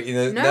there, right?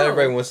 Not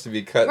everybody wants to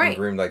be cut and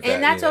groomed like that.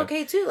 And that's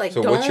okay too. Like,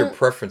 so what's your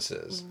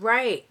preferences?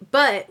 Right.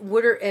 But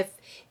if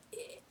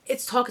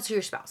it's talking to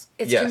your spouse.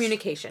 It's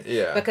communication.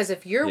 Yeah. Because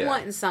if you're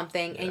wanting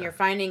something and you're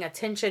finding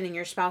attention and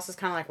your spouse is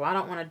kind of like, well, I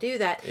don't want to do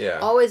that.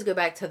 Always go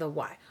back to the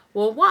why.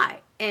 Well,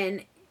 why?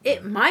 And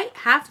it might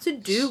have to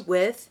do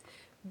with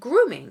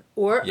grooming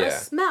or a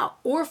smell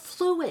or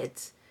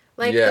fluids.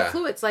 Like the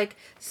fluids, like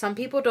some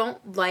people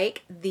don't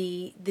like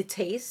the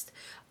taste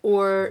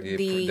or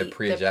the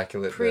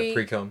pre-ejaculate, the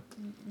pre-cum.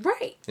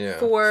 Right. Yeah.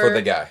 For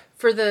the guy.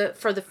 For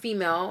the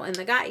female and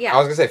the guy. Yeah. I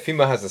was gonna say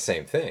female has the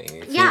same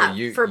thing.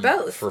 For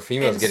both. For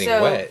females getting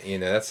wet,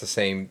 that's the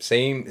same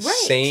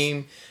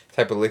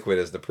type of liquid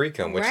as the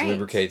pre-cum, which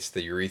lubricates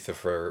the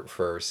urethra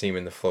for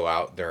semen to flow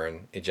out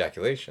during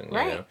ejaculation.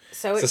 Right.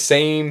 So it's the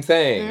same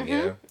thing.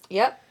 Mm-hmm.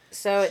 Yep.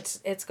 So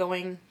it's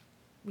going,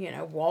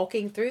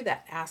 walking through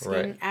that,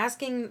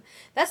 asking.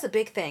 That's the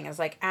big thing, is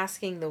like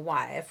asking the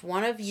why. If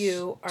one of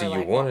you are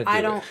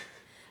I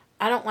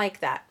don't like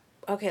that.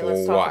 Okay,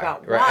 let's talk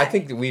about why. Right. I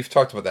think that we've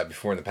talked about that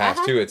before in the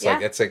past too. It's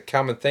like, it's a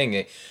common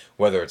thing,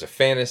 whether it's a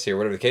fantasy or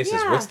whatever the case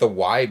is. What's the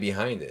why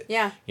behind it?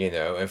 Yeah.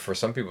 And for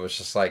some people, it's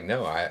just like,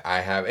 no, I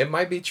have. It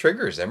might be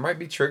triggers. There might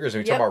be triggers.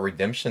 When we talk about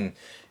redemption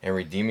and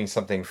redeeming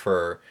something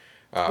for.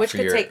 Which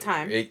could take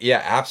time.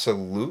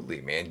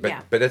 Absolutely, man.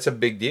 But that's a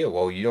big deal.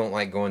 Well, you don't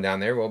like going down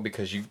there, well,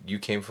 because you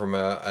came from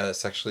a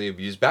sexually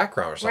abused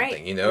background or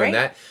something, and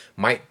that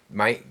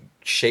might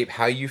shape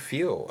how you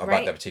feel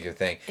about that particular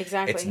thing.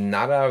 Exactly. It's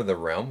not out of the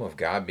realm of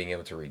God being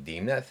able to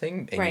redeem that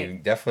thing, and you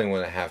definitely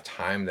want to have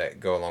time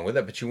that go along with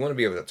it, but you want to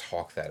be able to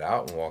talk that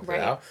out and walk that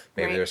out.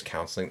 Maybe there's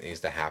counseling that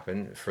needs to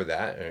happen for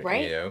that,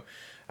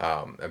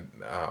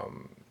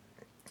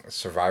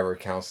 survivor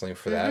counseling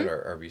for that,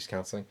 or abuse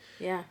counseling.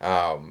 Yeah.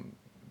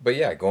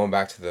 But going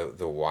back to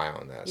the why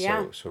on that.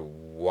 Yeah. So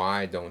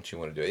why don't you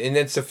want to do it? And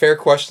it's a fair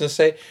question to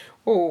say,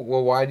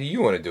 well, why do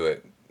you want to do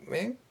it?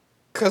 Man,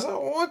 because I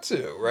want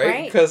to,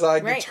 right? Because I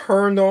get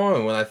turned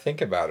on when I think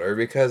about it, or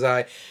because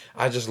I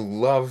just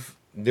love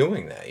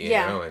doing that, you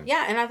know?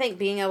 And I think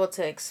being able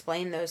to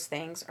explain those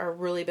things are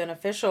really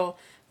beneficial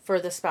for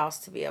the spouse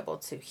to be able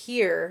to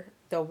hear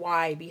the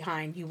why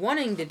behind you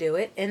wanting to do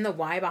it and the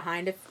why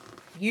behind if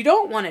you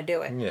don't want to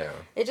do it. Yeah.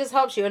 It just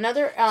helps you.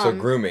 Another so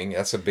grooming,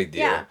 that's a big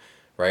deal. Yeah.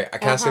 Right? I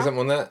can say something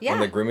on that? Yeah. On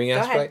the grooming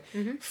aspect?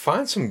 Mm-hmm.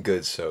 Find some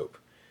good soap.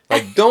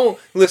 Like, don't,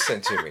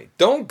 listen to me.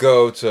 Don't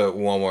go to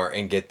Walmart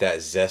and get that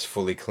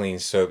Zestfully Clean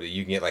soap that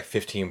you can get like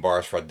 15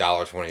 bars for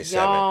 $1.27.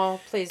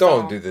 Y'all, please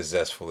don't do the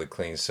Zestfully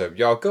Clean soap.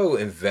 Y'all go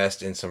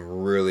invest in some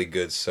really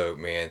good soap,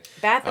 man.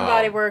 Bath and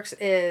Body Works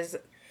is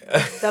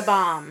the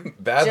bomb.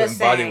 Bath and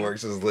Body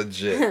Works is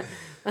legit.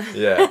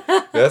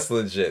 Yeah, that's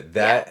legit.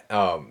 That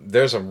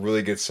there's some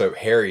really good soap.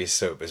 Harry's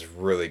soap is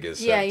really good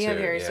soap. Yeah, you too. have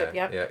Harry's soap.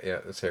 Yep. Yeah.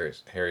 That's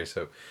Harry's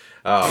soap.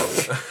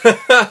 But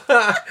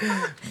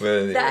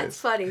anyways, That's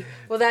funny.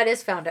 Well, that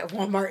is found at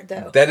Walmart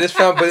though. that is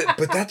found,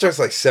 but that just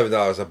like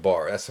 $7 a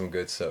bar. That's some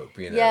good soap,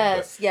 you know.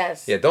 Yes, But,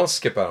 yes. yeah, don't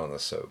skip out on the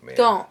soap, man.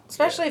 Don't,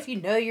 especially if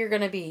you know you're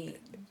gonna be,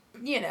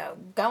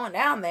 going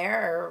down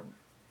there or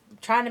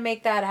trying to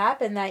make that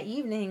happen that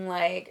evening.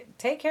 Like,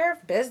 take care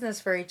of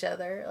business for each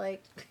other.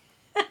 Like,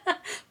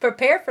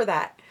 prepare for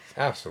that.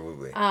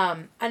 Absolutely.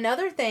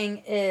 Another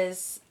thing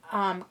is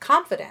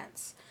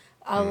confidence.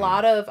 A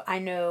lot of, I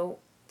know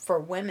for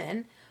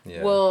women,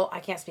 well, I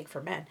can't speak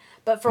for men,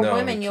 but for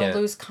women, you'll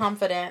lose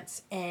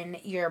confidence in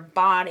your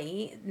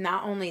body.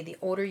 Not only the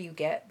older you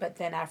get, but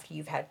then after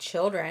you've had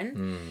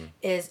children,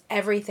 is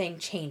everything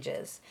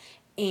changes.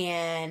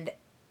 And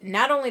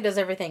not only does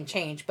everything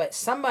change, but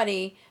let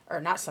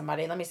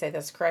me say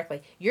this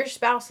correctly. Your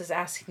spouse is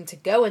asking to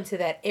go into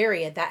that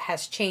area that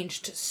has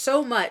changed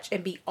so much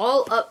and be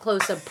all up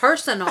close and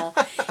personal.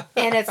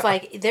 And it's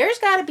like, there's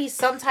got to be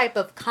some type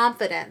of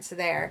confidence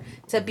there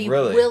to be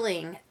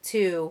willing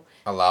to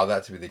allow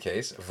that to be the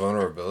case.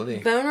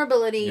 Vulnerability.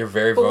 You're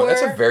very vulnerable.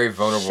 That's a very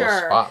vulnerable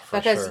spot for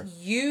because sure.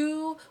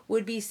 you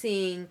would be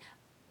seeing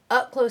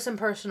up close and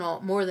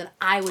personal more than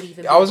I would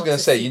even. I was gonna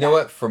say, you know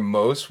what? For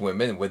most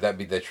women, would that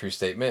be the true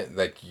statement?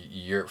 Like,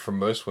 for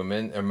most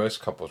women or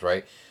most couples,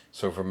 right?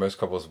 So for most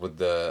couples, would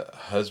the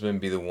husband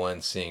be the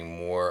one seeing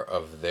more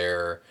of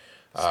their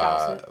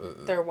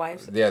their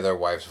wives? Yeah, their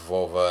wife's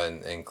vulva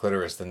and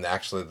clitoris than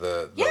actually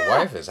the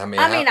wife is.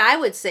 I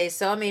would say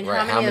so. I mean,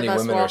 right, how many of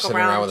us women walk are sitting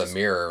around with a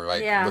mirror,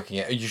 looking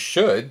at? You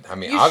should. I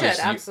mean,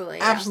 obviously,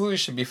 absolutely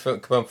should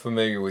become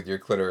familiar with your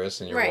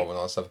clitoris and your vulva and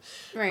all that stuff.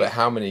 Right. But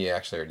how many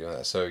actually are doing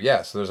that? So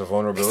so there's a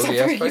vulnerability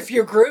aspect. If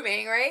you're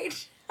grooming,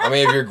 right? I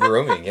mean, if you're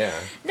grooming, yeah.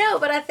 No,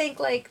 but I think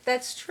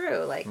that's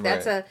true.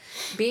 That's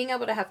being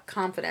able to have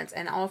confidence,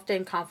 and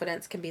often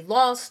confidence can be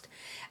lost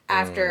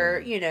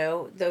after,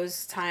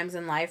 those times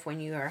in life when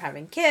you are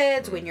having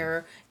kids, when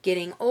you're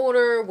getting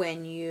older,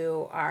 when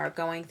you are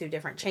going through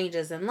different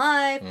changes in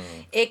life.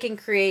 It can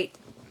create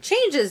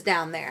changes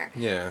down there.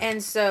 Yeah.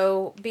 And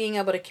so being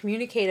able to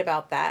communicate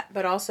about that,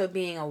 but also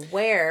being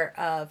aware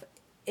of,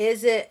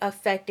 is it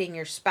affecting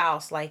your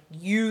spouse like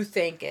you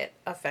think it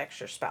affects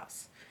your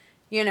spouse?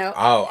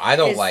 I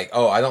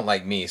don't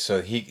like me,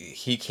 so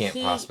he can't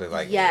possibly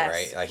like me,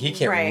 right? Like, he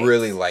can't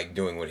really like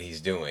doing what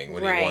he's doing,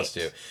 what he wants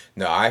to.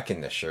 No, I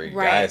can assure you,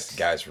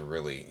 guys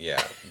really,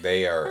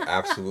 they are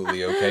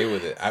absolutely okay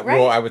with it.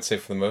 Well, I would say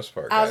for the most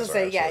part. I was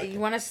gonna say, you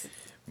want to,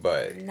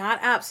 but not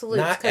absolute.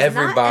 Not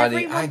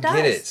everybody. I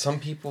get it. Some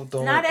people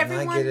don't. Not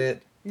everyone. And I get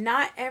it.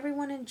 Not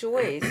everyone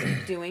enjoys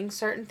doing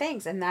certain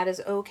things, and that is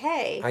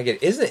okay. I get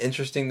it. Isn't it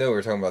interesting though? We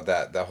were talking about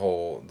that the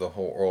whole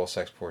oral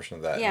sex portion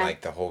of that, and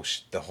like the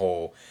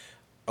whole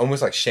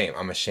almost like shame.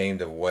 I'm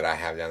ashamed of what I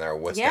have down there, or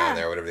what's down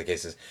there, or whatever the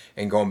case is.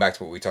 And going back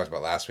to what we talked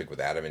about last week with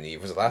Adam and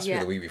Eve, was it last week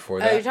or the week before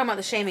that? Oh, you're talking about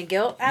the shame and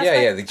guilt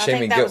aspect? The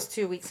shame and guilt. That was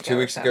 2 weeks ago. 2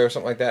 weeks ago or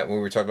something like that, when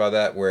we were talking about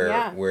that,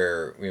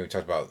 where we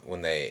talked about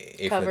when they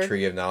ate from the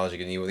tree of knowledge of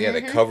good and evil. Yeah,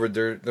 they covered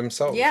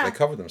themselves. Yeah. They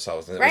covered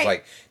themselves. And it was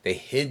like they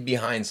hid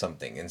behind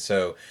something. And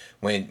so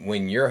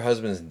when your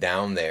husband's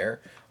down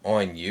there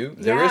on you,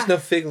 there is no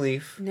fig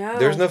leaf. No.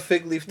 There's no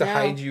fig leaf to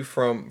hide you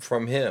from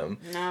him.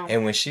 No.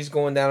 And when she's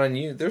going down on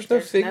you, there's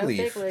no fig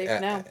leaf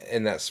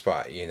in that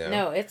spot,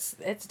 No, it's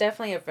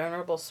definitely a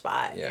vulnerable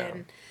spot. Yeah.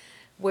 And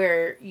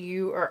where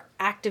you are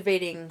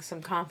activating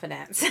some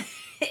confidence.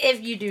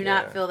 If you do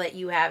not feel that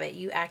you have it,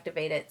 you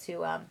activate it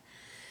to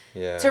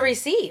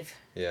receive.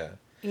 Yeah.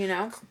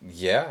 Yeah.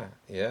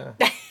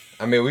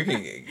 I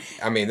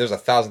mean, there's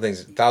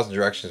 1,000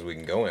 directions we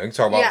can go in. We can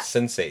talk about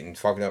sensate and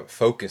talking about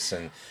focus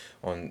and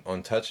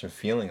on touch and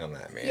feeling on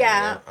that, man.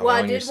 Yeah. Well,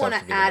 I did want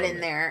to add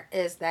in there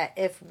is that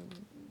if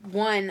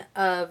one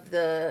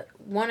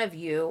of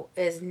you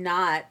is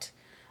not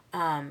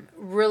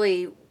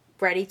really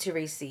ready to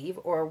receive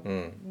or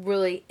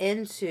really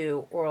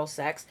into oral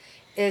sex,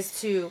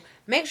 is to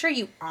make sure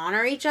you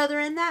honor each other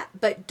in that,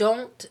 but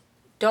don't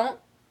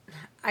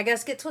I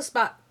guess get to a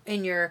spot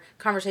in your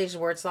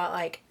conversation where it's not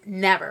like,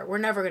 we're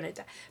never going to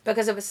die.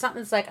 Because if it's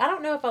something that's like, I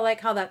don't know if I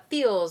like how that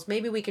feels,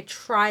 maybe we could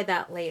try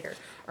that later.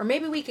 Or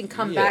maybe we can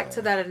come back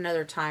to that at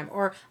another time.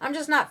 Or I'm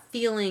just not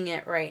feeling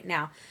it right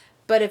now.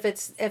 But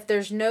if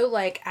there's no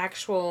like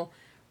actual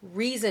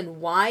reason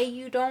why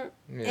you don't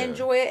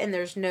enjoy it, and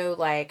there's no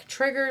like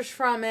triggers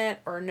from it,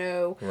 or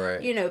no,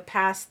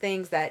 past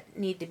things that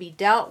need to be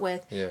dealt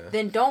with,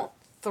 then don't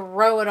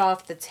throw it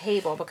off the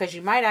table, because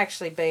you might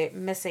actually be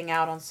missing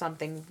out on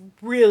something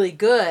really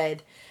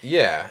good.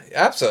 Yeah,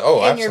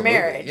 absolutely. In your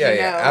marriage,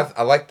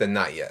 I like the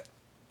not yet.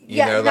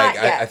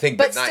 I think,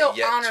 but still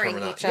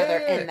honoring each other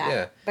in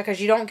that, because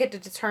you don't get to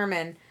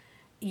determine,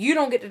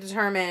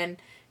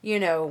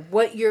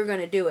 what you're going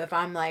to do if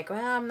I'm like,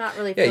 well, I'm not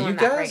really Yeah, feeling you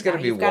that guys right got to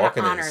now. be You've got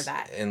walking to honor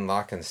that. in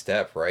lock and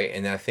step, right?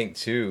 And I think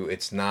too,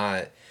 it's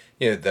not,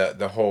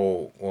 the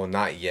whole, well,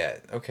 not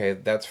yet. Okay,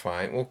 that's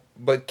fine. Well,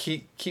 but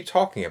keep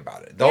talking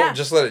about it. Don't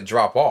just let it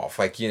drop off.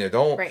 Like,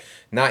 don't, Right.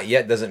 not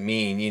yet doesn't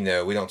mean,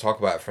 we don't talk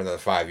about it for another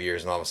 5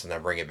 years and all of a sudden I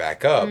bring it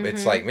back up. Mm-hmm.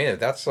 It's like, man, if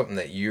that's something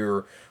that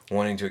you're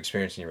wanting to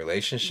experience in your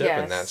relationship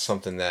and that's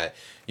something that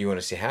you want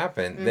to see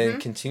happen, then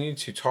continue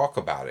to talk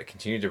about it.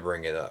 Continue to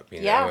bring it up,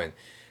 know,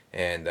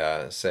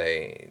 and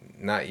say,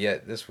 not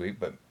yet this week,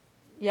 but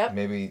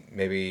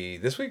maybe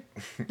this week,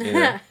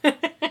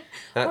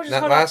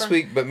 not last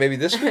week, but maybe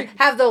this week.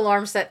 Have the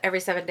alarm set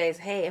every 7 days.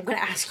 Hey, I'm going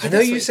to ask you. I know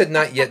you said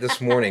not yet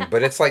this morning,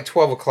 but it's like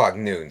 12 o'clock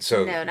noon.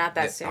 So no, not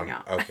that soon.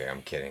 No. Okay,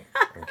 I'm kidding.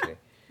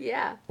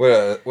 Yeah.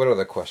 What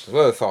other questions?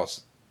 What other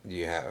thoughts do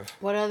you have?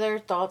 What other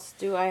thoughts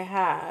do I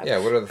have? Yeah,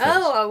 what other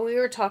things? We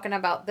were talking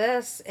about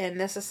this, and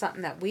this is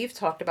something that we've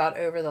talked about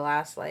over the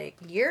last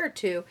year or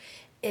two,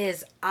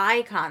 is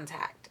eye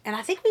contact. And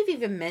I think we've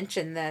even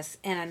mentioned this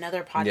in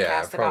another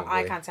podcast about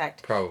eye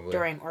contact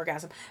during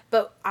orgasm.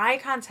 But eye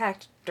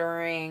contact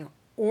during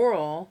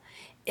oral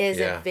is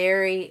a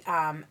very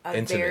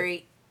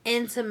very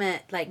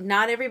intimate,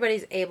 not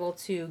everybody's able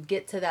to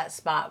get to that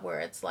spot where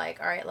it's like,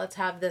 all right, let's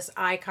have this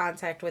eye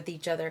contact with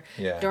each other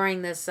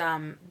during this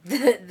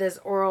this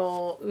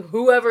oral,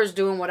 whoever's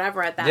doing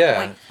whatever at that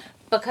point,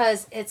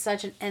 because it's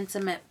such an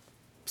intimate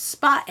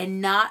spot, and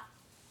not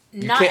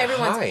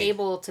everyone's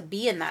able to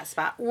be in that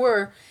spot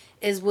or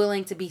is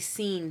willing to be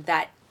seen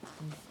that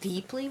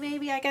deeply,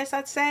 maybe, I guess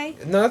I'd say.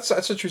 No,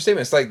 that's a true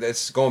statement. It's like,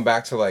 it's going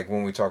back to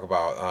when we talk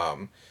about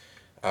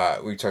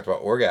we talked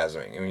about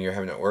orgasming, and when you're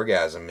having an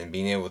orgasm and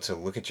being able to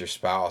look at your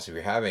spouse, if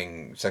you're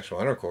having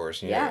sexual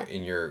intercourse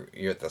and you're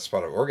at the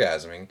spot of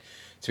orgasming,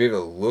 to be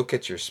able to look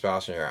at your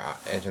spouse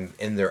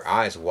in their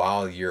eyes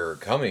while you're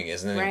coming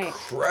is an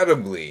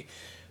incredibly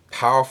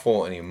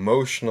powerful and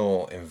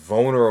emotional and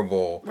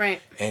vulnerable,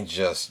 and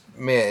just,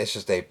 man, it's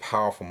just a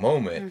powerful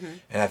moment.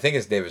 And I think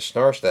it's David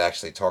Schnarch that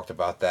actually talked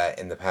about that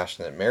in the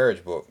Passionate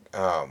Marriage book,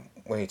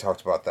 when he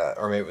talked about that,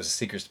 or maybe it was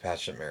Secrets to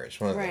Passionate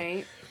Marriage, one of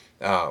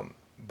them.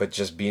 But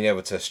just being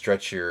able to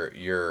stretch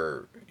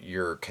your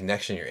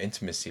connection, your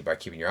intimacy by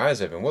keeping your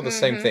eyes open. Well, the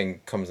same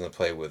thing comes into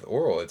play with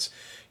oral. It's,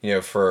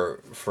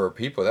 for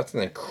people, that's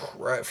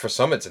for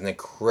some, it's an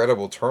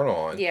incredible turn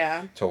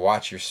on to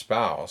watch your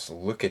spouse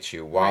look at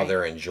you while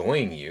they're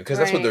enjoying you, because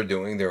that's what they're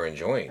doing. They're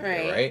enjoying you,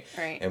 right?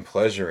 And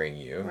pleasuring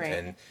you.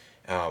 And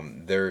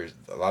there's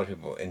a lot of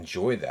people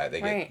enjoy that.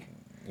 They get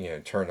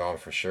turned on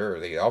for sure.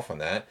 They get off on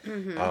that.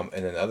 And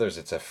then others,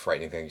 it's a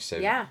frightening thing you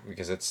said,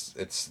 because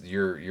it's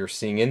you're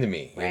seeing into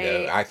me.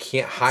 I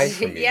can't hide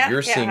from you.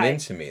 You're seeing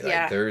into me.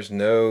 There's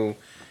no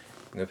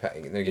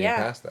getting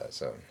past that.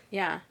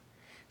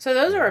 So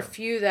those are a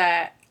few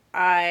that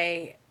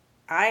I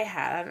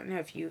had. I don't know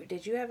if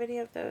did you have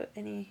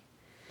any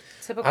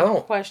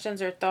typical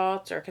questions or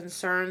thoughts or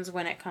concerns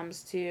when it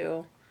comes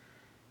to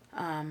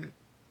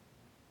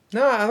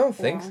No, I don't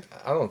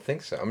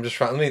think so. I'm just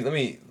trying. Let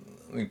me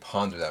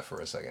ponder that for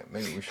a second.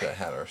 Maybe we should have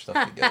had our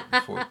stuff together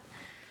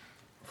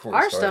before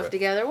our stuff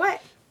together.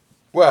 What?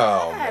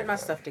 Well, I had my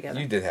stuff together.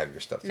 You did have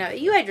your stuff together. No,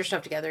 you had your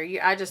stuff together.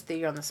 I just threw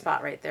you on the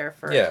spot right there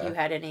for if you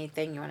had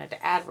anything you wanted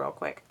to add real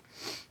quick.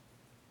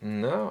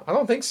 No, I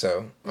don't think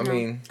so. No.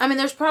 I mean,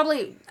 there's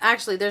probably,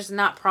 actually, there's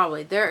not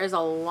probably, there is a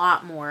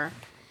lot more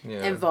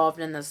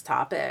involved in this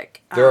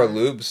topic. There are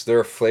lubes. There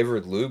are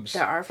flavored lubes.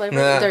 There are flavored.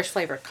 There's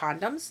flavored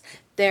condoms.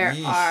 There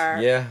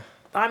are. Yeah.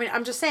 I mean,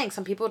 I'm just saying,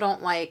 some people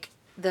don't like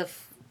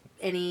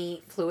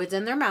any fluids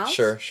in their mouth.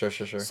 Sure.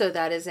 So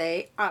that is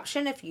a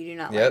option if you do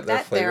not like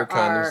that. Flavored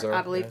condoms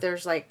I believe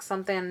there's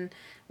something.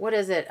 What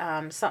is it?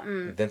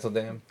 Something. Dental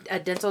dam. A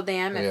dental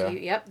dam.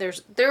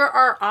 There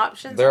are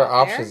options. There are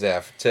options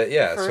there.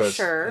 For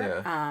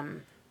sure. Yeah.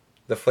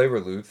 The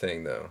flavored lube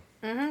thing, though.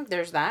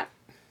 There's that.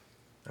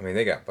 I mean,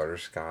 they got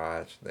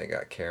butterscotch. They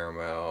got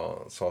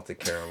caramel, salted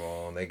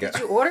caramel. And they got.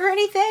 Did you order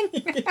anything?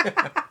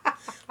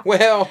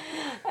 Well.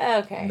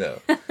 Okay. No.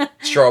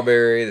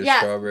 Strawberry.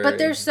 Strawberry. But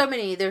there's so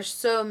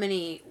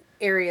many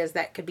areas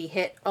that could be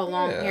hit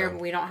along here,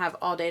 but we don't have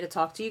all day to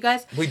talk to you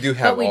guys. We do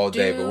have all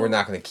day, but we're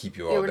not going to keep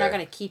you all day. We're not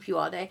going to keep you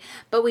all day.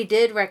 But we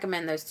did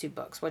recommend those 2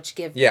 books, which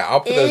give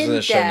I'll put those in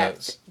the show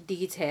notes.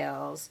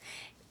 Details.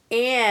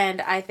 And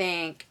I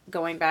think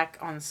going back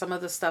on some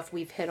of the stuff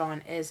we've hit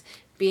on is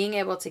being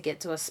able to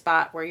get to a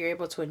spot where you're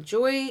able to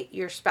enjoy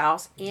your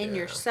spouse and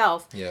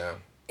yourself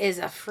is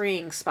a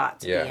freeing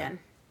spot to be in.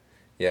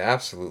 Yeah,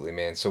 absolutely,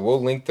 man. So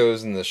we'll link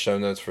those in the show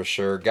notes for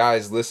sure.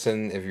 Guys,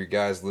 listen. If you're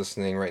guys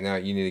listening right now,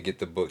 you need to get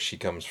the book She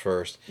Comes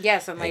First.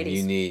 Yes, and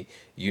ladies.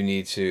 You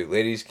need to.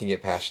 Ladies can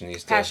get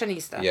Passionista.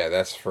 Passionista. Yeah,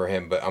 that's for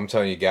him. But I'm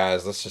telling you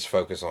guys, let's just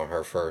focus on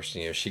her first.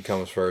 She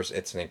Comes First.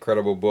 It's an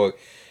incredible book.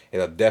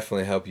 It'll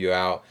definitely help you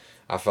out.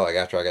 I felt like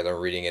after I got done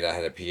reading it, I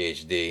had a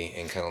PhD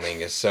in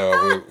cunnilingus.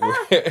 So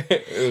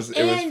it was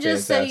and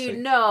just fantastic. So you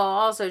know,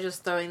 also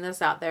just throwing this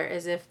out there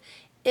is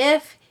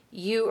if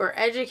you are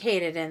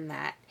educated in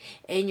that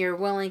and you're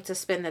willing to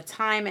spend the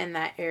time in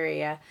that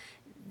area,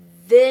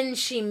 then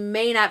she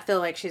may not feel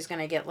like she's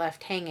going to get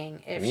left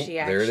hanging if she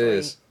there it actually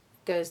is.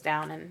 goes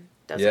down and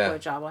does a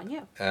good job on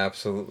you.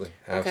 Absolutely.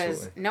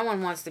 Because no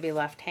one wants to be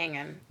left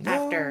hanging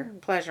after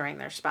pleasuring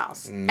their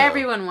spouse. No.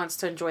 Everyone wants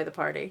to enjoy the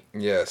party.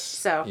 Yes.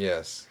 So.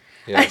 Yes.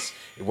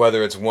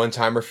 Whether it's 1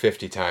 time or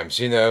 50 times,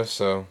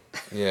 so,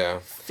 yeah.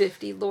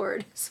 50,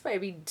 Lord. Somebody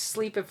be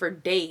sleeping for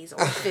days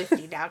on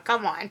 50 now.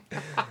 Come on.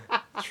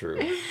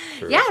 True.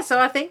 Yeah, so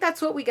I think that's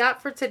what we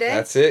got for today.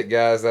 That's it,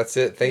 guys. That's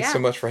it. Thanks so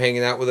much for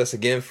hanging out with us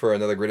again for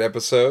another great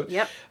episode.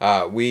 Yep.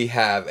 We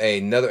have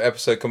another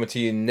episode coming to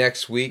you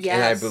next week,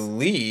 and I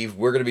believe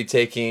we're going to be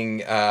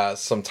taking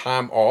some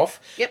time off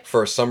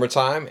for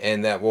summertime,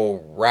 and that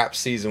will wrap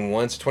season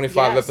 1. So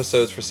 25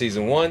 episodes for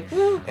season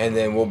 1, and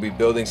then we'll be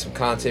building some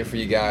content for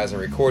you guys and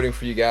recording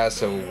for you guys.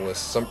 So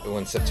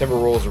when September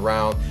rolls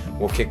around,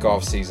 we'll kick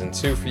off season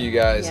 2 for you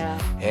guys,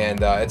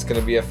 and it's going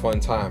to be a fun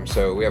time.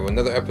 So we have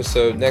another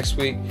episode next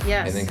week,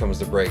 and then comes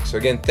the break. So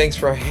again, thanks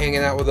for hanging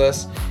out with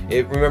us.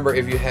 Remember,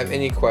 if you have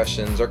any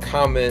questions or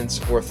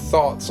comments or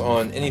thoughts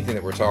on anything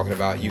that we're talking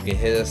about, you can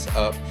hit us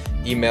up.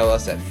 Email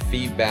us at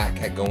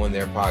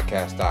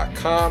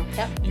feedback@gointherepodcast.com.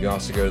 You can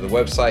also go to the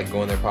website,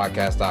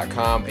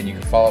 gointherepodcast.com, and you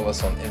can follow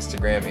us on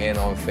Instagram and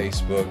on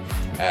Facebook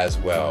as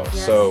well.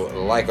 So,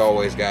 like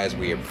always, guys,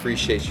 we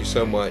appreciate you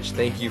so much.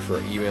 Thank you for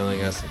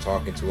emailing us and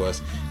talking to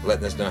us,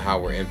 letting us know how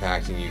we're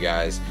impacting you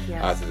guys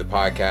through the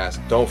podcast.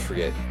 Don't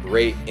forget,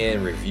 rate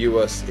and review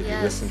us. If you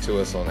listen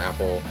to us on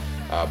Apple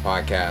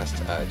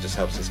Podcast, it just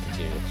helps us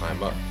continue to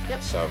climb up.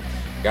 So,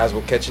 guys,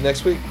 we'll catch you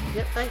next week.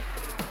 Bye.